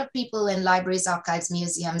 There's a lot of people in libraries, archives,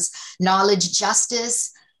 museums. Knowledge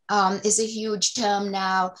justice is a huge term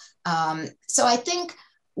now. So I think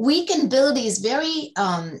we can build these very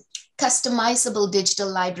customizable digital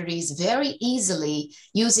libraries very easily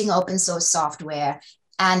using open source software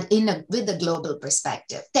and with a global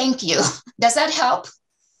perspective. Thank you. Does that help?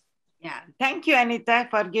 Yeah, thank you, Anita,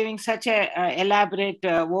 for giving such a elaborate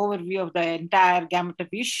overview of the entire gamut of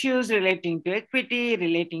issues relating to equity,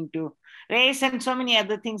 relating to race, and so many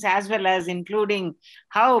other things, as well as including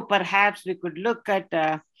how perhaps we could look at,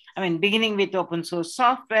 beginning with open source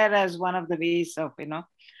software as one of the ways of,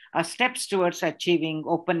 steps towards achieving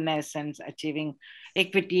openness and achieving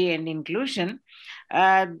equity and inclusion.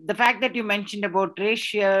 The fact that you mentioned about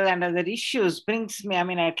racial and other issues brings me,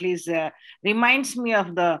 at least reminds me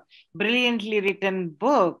of the brilliantly written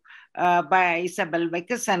book by Isabel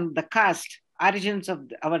Wickerson, The Caste, Origins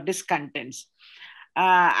of Our Discontents.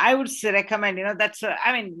 I would recommend, that's,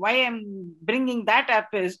 why I'm bringing that up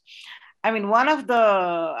is, one of the,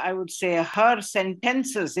 I would say, her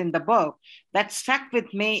sentences in the book that stuck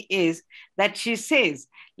with me is that she says,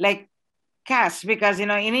 like, caste, because,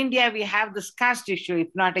 in India, we have this caste issue, if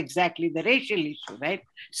not exactly the racial issue, right?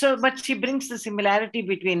 So, but she brings the similarity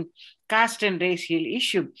between caste and racial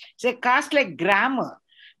issue. So caste, like grammar,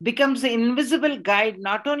 becomes the invisible guide,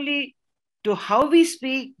 not only to how we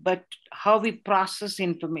speak, but how we process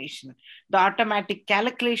information, the automatic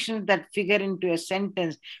calculations that figure into a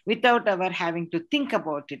sentence without ever having to think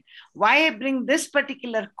about it. Why I bring this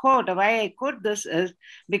particular quote, why I quote this is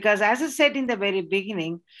because, as I said in the very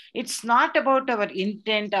beginning, it's not about our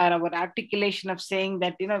intent or our articulation of saying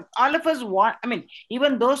that, all of us want,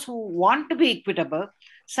 even those who want to be equitable,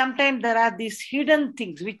 sometimes there are these hidden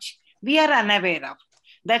things which we are unaware of.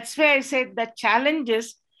 That's why I said the challenge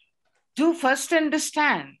is to first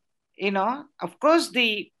understand, of course,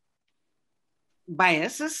 the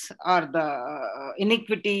biases or the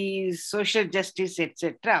inequities, social justice,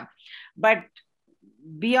 etc. But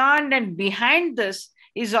beyond and behind this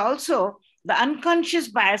is also the unconscious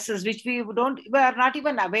biases, which we are not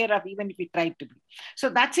even aware of, even if we try to be. So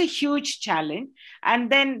that's a huge challenge.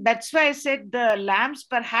 And then that's why I said the LAMs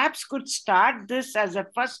perhaps could start this as a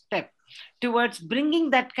first step towards bringing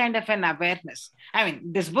that kind of an awareness.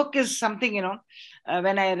 This book is something,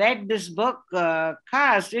 when I read this book,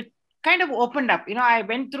 Caste, it kind of opened up. I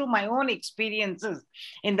went through my own experiences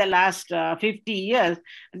in the last 50 years.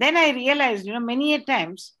 Then I realized, many a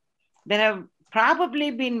times there have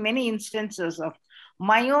probably been many instances of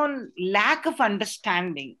my own lack of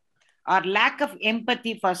understanding or lack of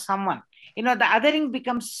empathy for someone. The othering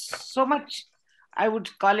becomes so much, I would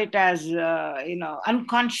call it as,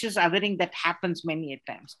 unconscious othering that happens many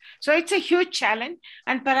a times. So it's a huge challenge.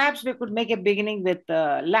 And perhaps we could make a beginning with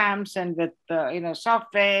LAMs and with,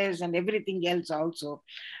 softwares and everything else also.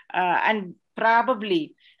 And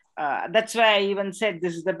probably, that's why I even said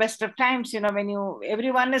this is the best of times, when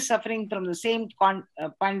everyone is suffering from the same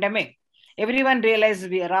pandemic, everyone realizes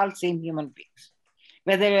we are all same human beings.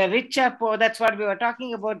 Whether you're rich or poor, that's what we were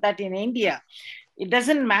talking about that in India. It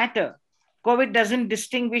doesn't matter. COVID doesn't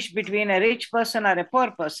distinguish between a rich person or a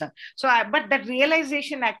poor person. So, but that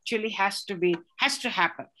realization actually has to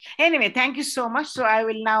happen. Anyway, thank you so much. So I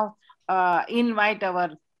will now invite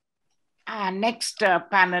our next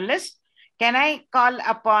panelist. Can I call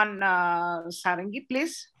upon Sarangi,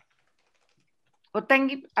 please?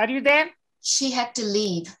 Uttangi, are you there? She had to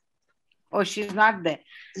leave. Oh, she's not there.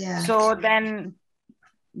 Yeah. So then,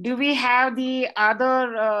 do we have the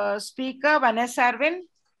other speaker, Vanessa Arvin?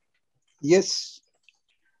 Yes.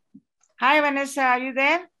 Hi, Vanessa, are you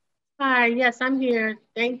there? Hi, yes, I'm here.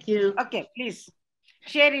 Thank you. Okay, please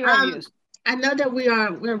share your views. I know that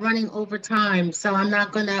we're running over time, so I'm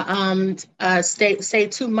not gonna say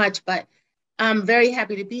too much, but I'm very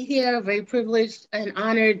happy to be here, very privileged and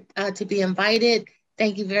honored to be invited.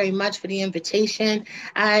 Thank you very much for the invitation.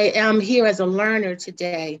 I am here as a learner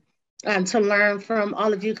today, to learn from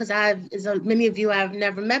all of you, because many of you I've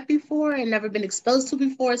never met before and never been exposed to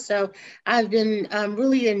before. So I've been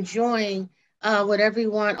really enjoying what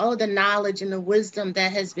everyone, all the knowledge and the wisdom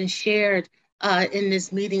that has been shared in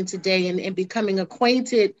this meeting today, and becoming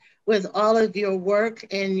acquainted with all of your work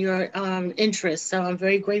and your interests. So I'm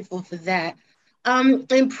very grateful for that. In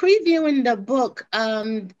previewing the book,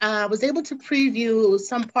 I was able to preview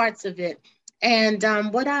some parts of it. And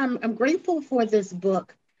what I'm grateful for this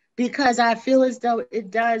book, because I feel as though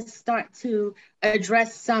it does start to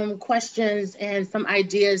address some questions and some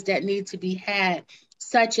ideas that need to be had,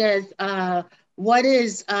 such as what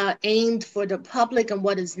is aimed for the public and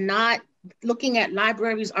what is not, looking at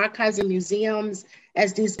libraries, archives, and museums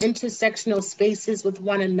as these intersectional spaces with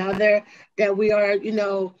one another, that we are,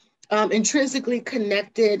 intrinsically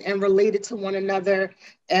connected and related to one another,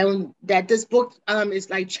 and that this book is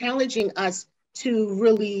like challenging us to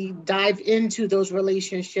really dive into those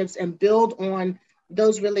relationships and build on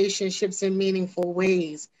those relationships in meaningful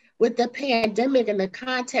ways. With the pandemic and the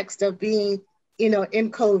context of being, in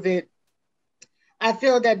COVID, I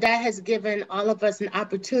feel that has given all of us an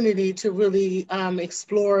opportunity to really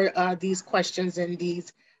explore these questions and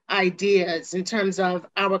these ideas in terms of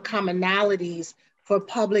our commonalities for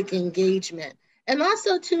public engagement. And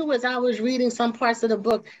also, too, as I was reading some parts of the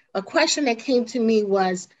book, a question that came to me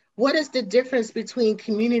was, what is the difference between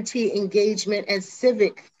community engagement and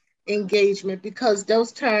civic engagement? Because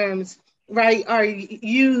those terms, right, are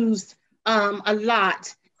used a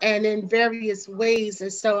lot and in various ways.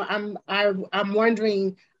 And so I'm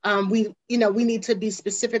wondering, we need to be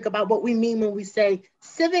specific about what we mean when we say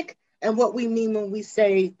civic and what we mean when we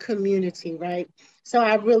say community, right? So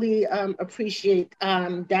I really appreciate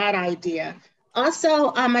that idea.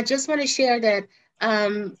 Also, I just want to share that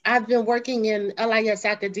I've been working in LIS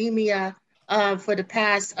academia for the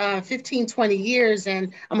past 15, 20 years,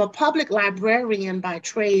 and I'm a public librarian by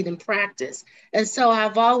trade and practice. And so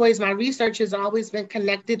my research has always been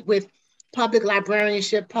connected with public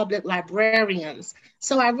librarianship, public librarians.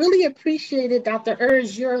 So I really appreciated Dr.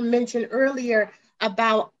 Urs, your mention earlier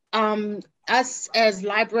about us as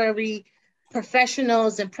library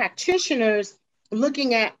professionals and practitioners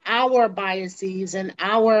looking at our biases and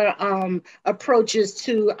our approaches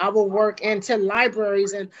to our work and to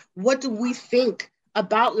libraries, and what do we think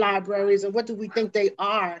about libraries and what do we think they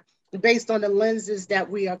are based on the lenses that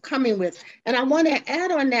we are coming with. And I want to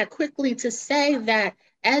add on that quickly to say that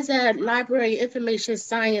as a library information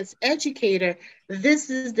science educator, this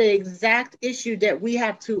is the exact issue that we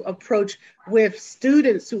have to approach with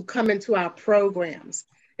students who come into our programs.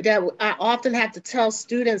 That I often have to tell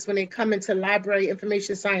students when they come into library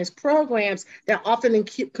information science programs that often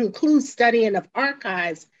conclude studying of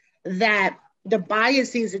archives, that the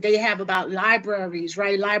biases that they have about libraries,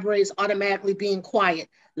 right? Libraries automatically being quiet,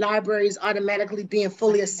 libraries automatically being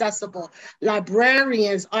fully accessible,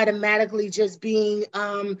 librarians automatically just being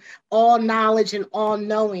all knowledge and all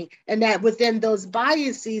knowing. And that within those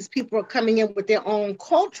biases, people are coming in with their own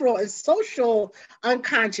cultural and social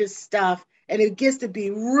unconscious stuff. And it gets to be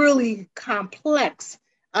really complex,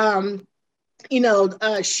 sharing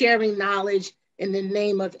knowledge in the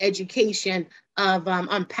name of education, of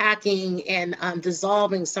unpacking and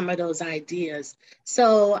dissolving some of those ideas.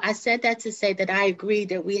 So I said that to say that I agree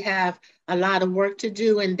that we have a lot of work to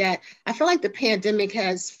do, and that I feel like the pandemic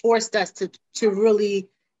has forced us to really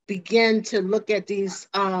begin to look at these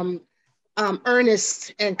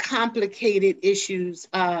earnest and complicated issues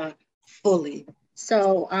fully.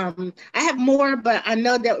 So I have more, but I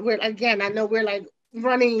know that we're like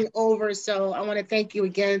running over. So I want to thank you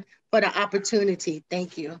again for the opportunity.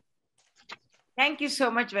 Thank you. Thank you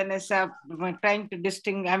so much, Vanessa, for trying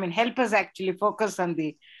to help us actually focus on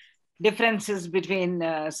the differences between,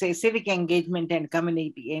 say, civic engagement and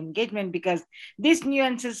community engagement, because these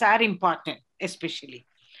nuances are important, especially,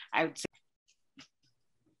 I would say.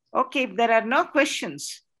 Okay, if there are no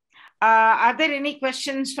questions, are there any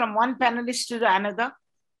questions from one panelist to the another?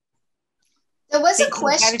 There was a Taking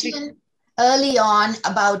question early on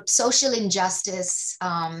about social injustice.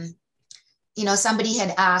 You know, somebody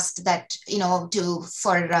had asked that, you know,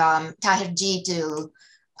 for Tahir Ji to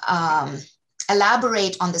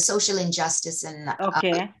elaborate on the social injustice in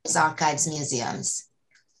his archives museums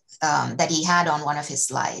that he had on one of his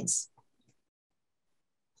slides.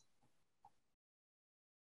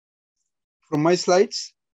 From my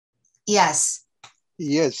slides? Yes.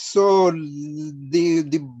 Yes. So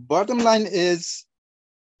the bottom line is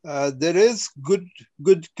there is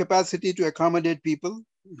good capacity to accommodate people,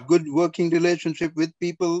 good working relationship with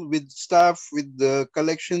people, with staff, with the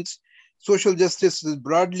collections. Social justice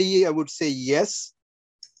broadly, I would say yes.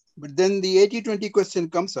 But then the 80-20 question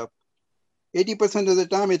comes up. 80% of the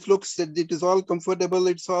time it looks that it is all comfortable,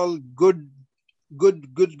 it's all good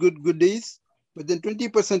days. But then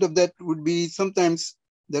 20% of that would be sometimes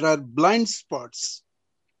there are blind spots.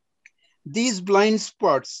 These blind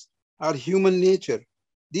spots are human nature.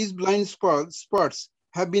 These blind spots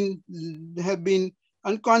have been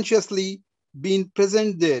unconsciously been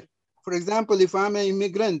present there. For example, if I'm an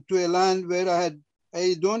immigrant to a land where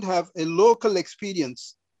I don't have a local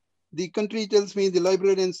experience, the country tells me, the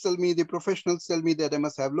librarians tell me, the professionals tell me that I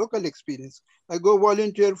must have local experience. I go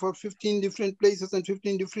volunteer for 15 different places and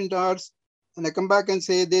 15 different hours, and I come back and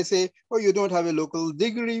they say, oh, you don't have a local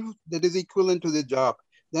degree that is equivalent to the job.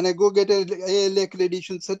 Then I go get an ALA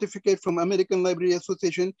accreditation certificate from American Library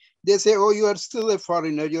Association. They say, oh, you are still a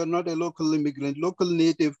foreigner. You're not a local immigrant, local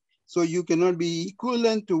native. So you cannot be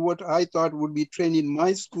equivalent to what I thought would be trained in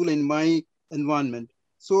my school, in my environment.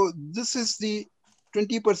 So this is the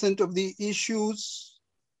 20% of the issues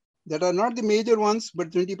that are not the major ones,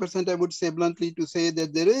 but 20% I would say bluntly to say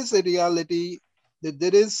that there is a reality, that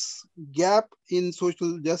there is gap in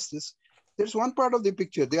social justice. There's one part of the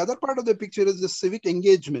picture. The other part of the picture is the civic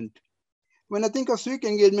engagement. When I think of civic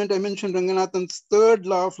engagement, I mentioned Ranganathan's third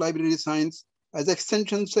law of library science as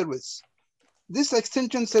extension service. This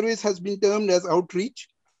extension service has been termed as outreach.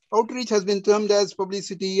 Outreach has been termed as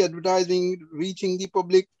publicity, advertising, reaching the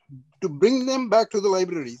public to bring them back to the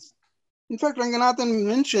libraries. In fact, Ranganathan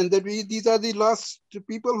mentioned that these are the last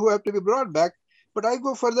people who have to be brought back. But I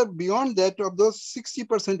go further beyond that. Of those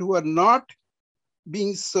 60% who are not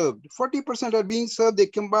being served, 40% are being served, they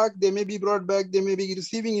come back, they may be brought back, they may be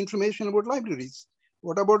receiving information about libraries.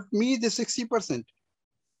 What about me, the 60%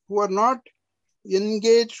 who are not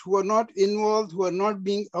engaged, who are not involved, who are not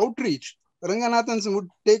being outreached? Ranganathan would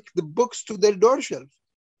take the books to their door shelf.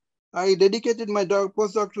 I dedicated my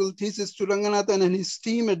postdoctoral thesis to Ranganathan and his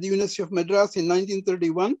team at the University of Madras in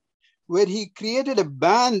 1931, where he created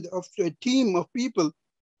a team of people.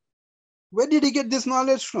 Where did he get this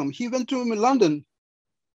knowledge from? He went to London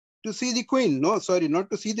to see the Queen. No, sorry, not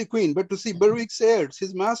to see the Queen, but to see Berwick Sayers,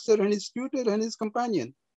 his master and his tutor and his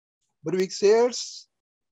companion. Berwick Sayers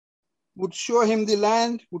would show him the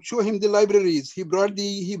land, would show him the libraries. He brought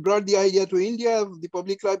the idea to India of the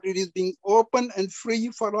public libraries being open and free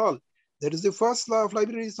for all. That is the first law of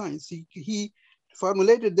library science. He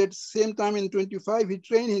formulated that same time in 25. He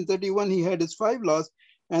trained in 31. He had his 5 laws,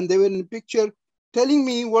 and they were in a picture telling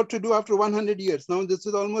me what to do after 100 years. Now this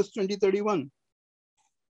is almost 2031.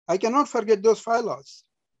 I cannot forget those 5 laws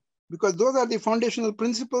because those are the foundational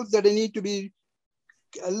principles that I need to be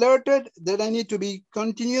alerted, that I need to be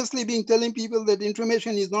continuously telling people that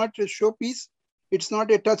information is not a showpiece. It's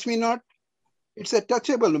not a touch me not. It's a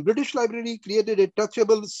touchable. The British Library created a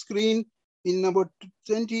touchable screen in about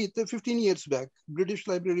 15 years back. British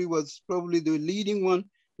Library was probably the leading one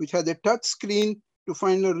which had a touch screen to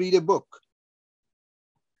find or read a book.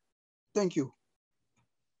 Thank you.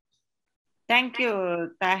 Thank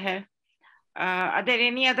you, Tahir. Are there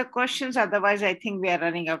any other questions? Otherwise, I think we are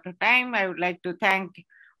running out of time. I would like to thank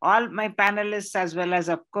all my panelists as well as,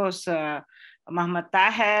 of course, Muhammad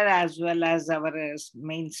Tahir, as well as our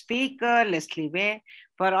main speaker, Leslie Way,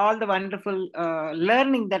 for all the wonderful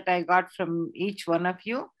learning that I got from each one of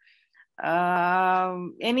you.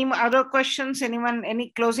 Any other questions? Anyone, any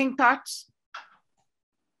closing thoughts?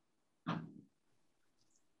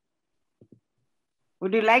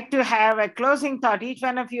 Would you like to have a closing thought, each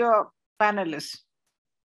one of your panelists?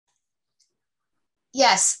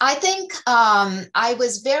 Yes, I think I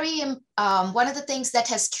was one of the things that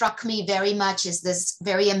has struck me very much is this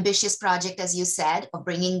very ambitious project, as you said, of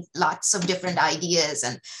bringing lots of different ideas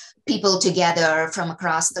and people together from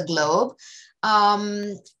across the globe.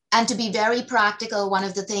 And to be very practical, one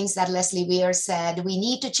of the things that Leslie Weir said, we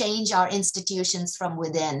need to change our institutions from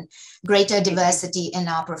within, greater diversity in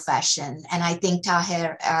our profession. And I think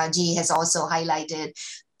Tahir Ji has also highlighted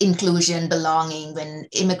inclusion, belonging. When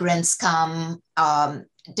immigrants come,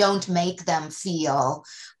 don't make them feel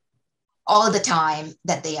all the time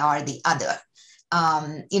that they are the other.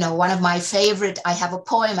 One of my favorite, I have a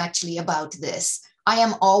poem actually about this. I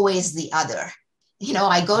am always the other.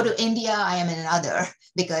 I go to India, I am an other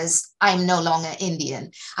because I'm no longer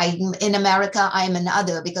Indian. I'm in America, I'm an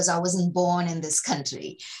other because I wasn't born in this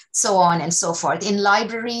country, so on and so forth. In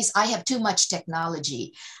libraries, I have too much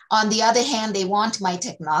technology. On the other hand, they want my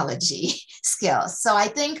technology skills. So I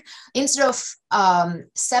think instead of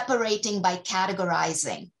separating by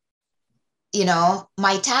categorizing,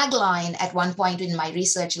 my tagline at one point in my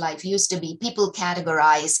research life used to be, people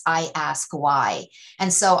categorize, I ask why.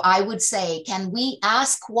 And so I would say, can we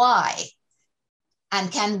ask why?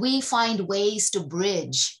 And can we find ways to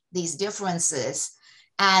bridge these differences?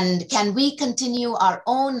 And can we continue our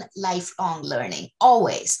own lifelong learning?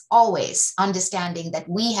 Always, always understanding that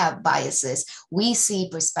we have biases, we see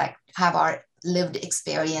perspective, have our lived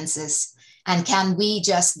experiences. And can we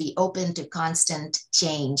just be open to constant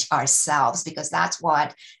change ourselves? Because that's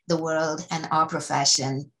what the world and our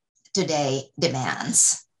profession today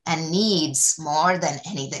demands and needs more than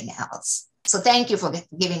anything else. So thank you for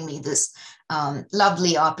giving me this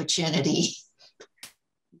lovely opportunity.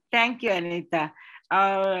 Thank you, Anita.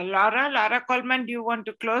 Laura Coleman, do you want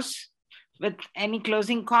to close with any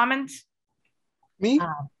closing comments? Me?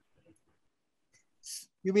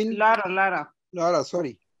 You mean? Laura. Laura,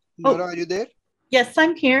 sorry. Laura, are you there? Yes,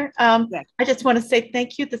 I'm here. Yes. I just want to say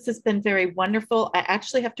thank you. This has been very wonderful. I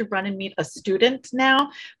actually have to run and meet a student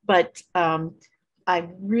now, but I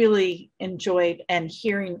really enjoyed and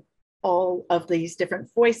hearing all of these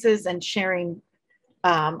different voices and sharing.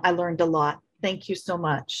 I learned a lot. Thank you so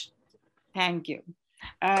much. Thank you.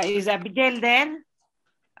 Is Abigail there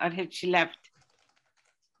or had she left?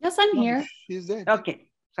 Yes, I'm here. She's there. Okay,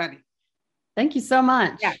 sorry. Thank you so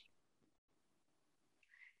much. Yeah.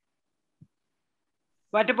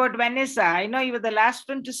 What about Vanessa? I know you were the last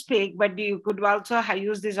one to speak, but you could also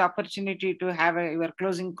use this opportunity to have your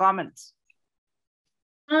closing comments.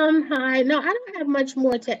 Hi. No, I don't have much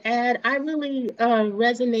more to add. I really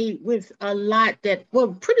resonate with a lot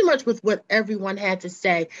pretty much with what everyone had to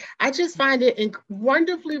say. I just find it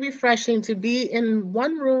wonderfully refreshing to be in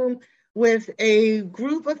one room with a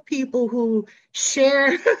group of people who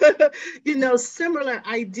share, similar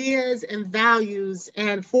ideas and values,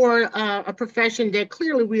 and for a profession that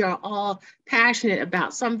clearly we are all passionate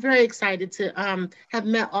about. So I'm very excited to have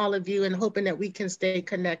met all of you and hoping that we can stay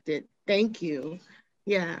connected. Thank you.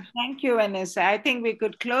 Yeah. Thank you, Vanessa. I think we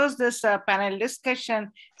could close this panel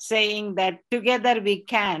discussion saying that together we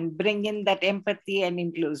can bring in that empathy and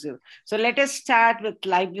inclusive. So let us start with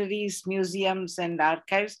libraries, museums, and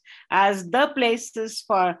archives as the places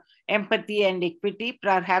for empathy and equity.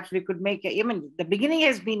 Perhaps we could make, the beginning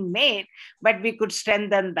has been made, but we could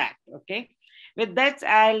strengthen that, okay? With that,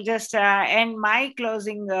 I'll just end my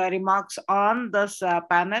closing remarks on this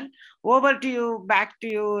panel. Over to you, back to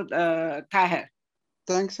you, Tahir.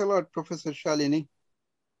 Thanks a lot, Professor Shalini.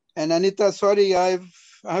 And Anita, sorry, I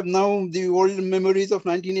have now the old memories of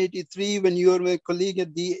 1983 when you were my colleague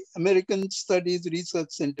at the American Studies Research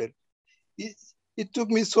Center. It took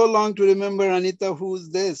me so long to remember, Anita, who's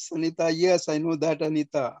this? Anita, yes, I know that,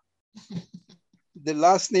 Anita. The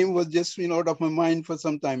last name was just been out of my mind for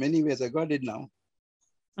some time. Anyways, I got it now.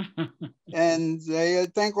 And I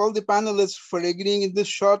thank all the panelists for agreeing in this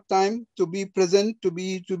short time to be present, to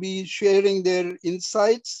be sharing their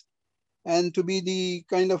insights, and to be the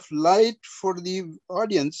kind of light for the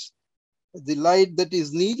audience, the light that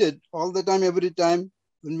is needed all the time, every time.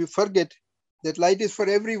 When we forget that light is for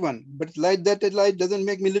everyone, but that light doesn't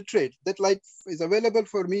make me literate. That light is available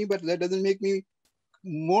for me, but that doesn't make me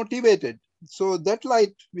motivated. So that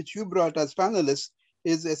light which you brought as panelists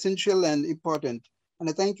is essential and important. And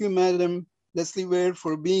I thank you, Madam Leslie Ware,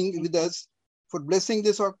 for being with us, for blessing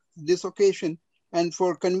this occasion, and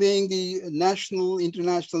for conveying the national,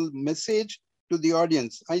 international message to the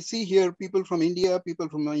audience. I see here people from India, people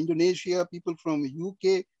from Indonesia, people from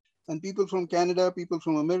UK, and people from Canada, people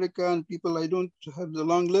from America, and people I don't have the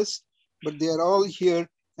long list, but they are all here.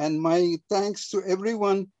 And my thanks to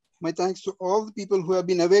everyone. My thanks to all the people who have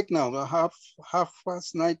been awake now, half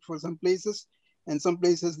past night for some places. And some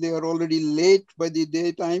places they are already late by the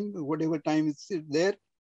daytime, whatever time is there.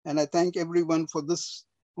 And I thank everyone for this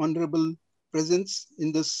honorable presence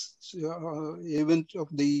in this event of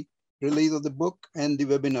the release of the book and the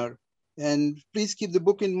webinar. And please keep the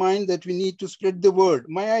book in mind that we need to spread the word.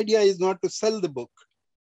 My idea is not to sell the book.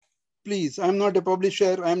 Please, I'm not a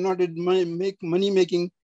publisher. I'm not a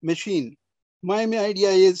money-making machine. My idea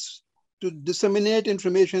is to disseminate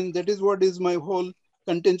information. That is what is my whole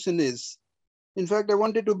contention is. In fact, I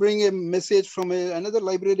wanted to bring a message from another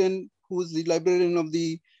librarian who's the librarian of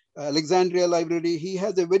the Alexandria Library. He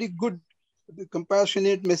has a very good,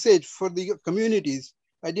 compassionate message for the communities.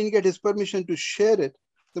 I didn't get his permission to share it.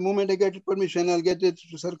 The moment I get permission, I'll get it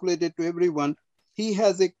circulated to everyone. He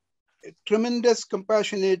has a tremendous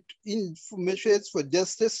compassionate message for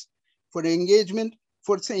justice, for engagement,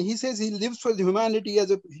 for saying, he says he lives for the humanity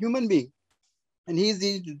as a human being. And he's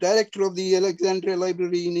the director of the Alexandria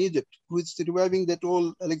Library in Egypt, who is reviving that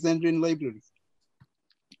old Alexandrian library.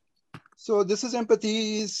 So this is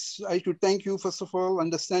empathy. I should thank you, first of all,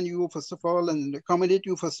 understand you, first of all, and accommodate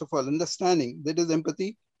you, first of all, understanding. That is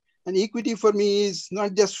empathy. And equity for me is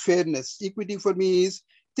not just fairness. Equity for me is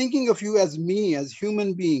thinking of you as me, as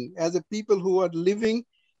human being, as a people who are living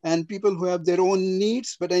and people who have their own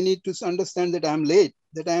needs, but I need to understand that I'm late,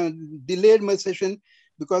 that I delayed my session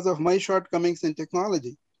because of my shortcomings in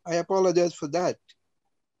technology. I apologize for that.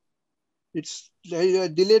 It's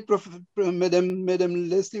delayed Madam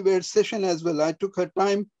Leslie Ware's session as well. I took her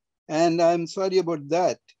time and I'm sorry about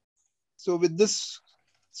that. So with this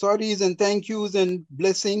sorries and thank yous and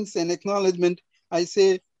blessings and acknowledgement, I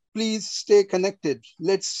say, please stay connected.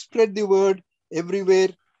 Let's spread the word everywhere,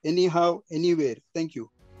 anyhow, anywhere. Thank you.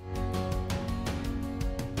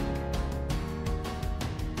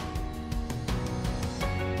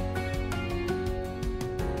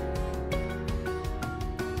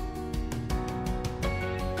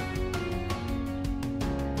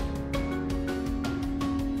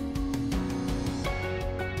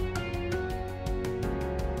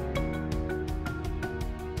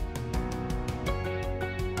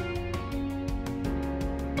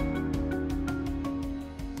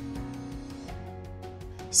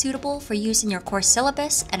 Suitable for use in your course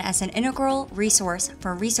syllabus and as an integral resource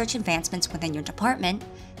for research advancements within your department,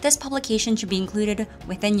 this publication should be included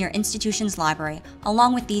within your institution's library,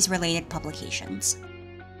 along with these related publications.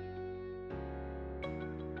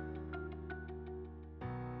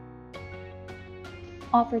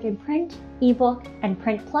 Offered in print, ebook, and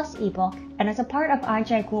print plus ebook, and as a part of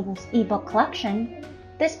IGI Global's ebook collection,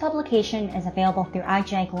 this publication is available through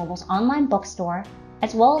IGI Global's online bookstore,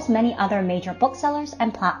 as well as many other major booksellers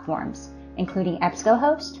and platforms, including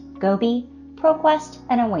EBSCOhost, Gobi, ProQuest,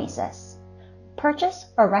 and Oasis. Purchase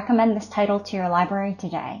or recommend this title to your library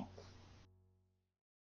today.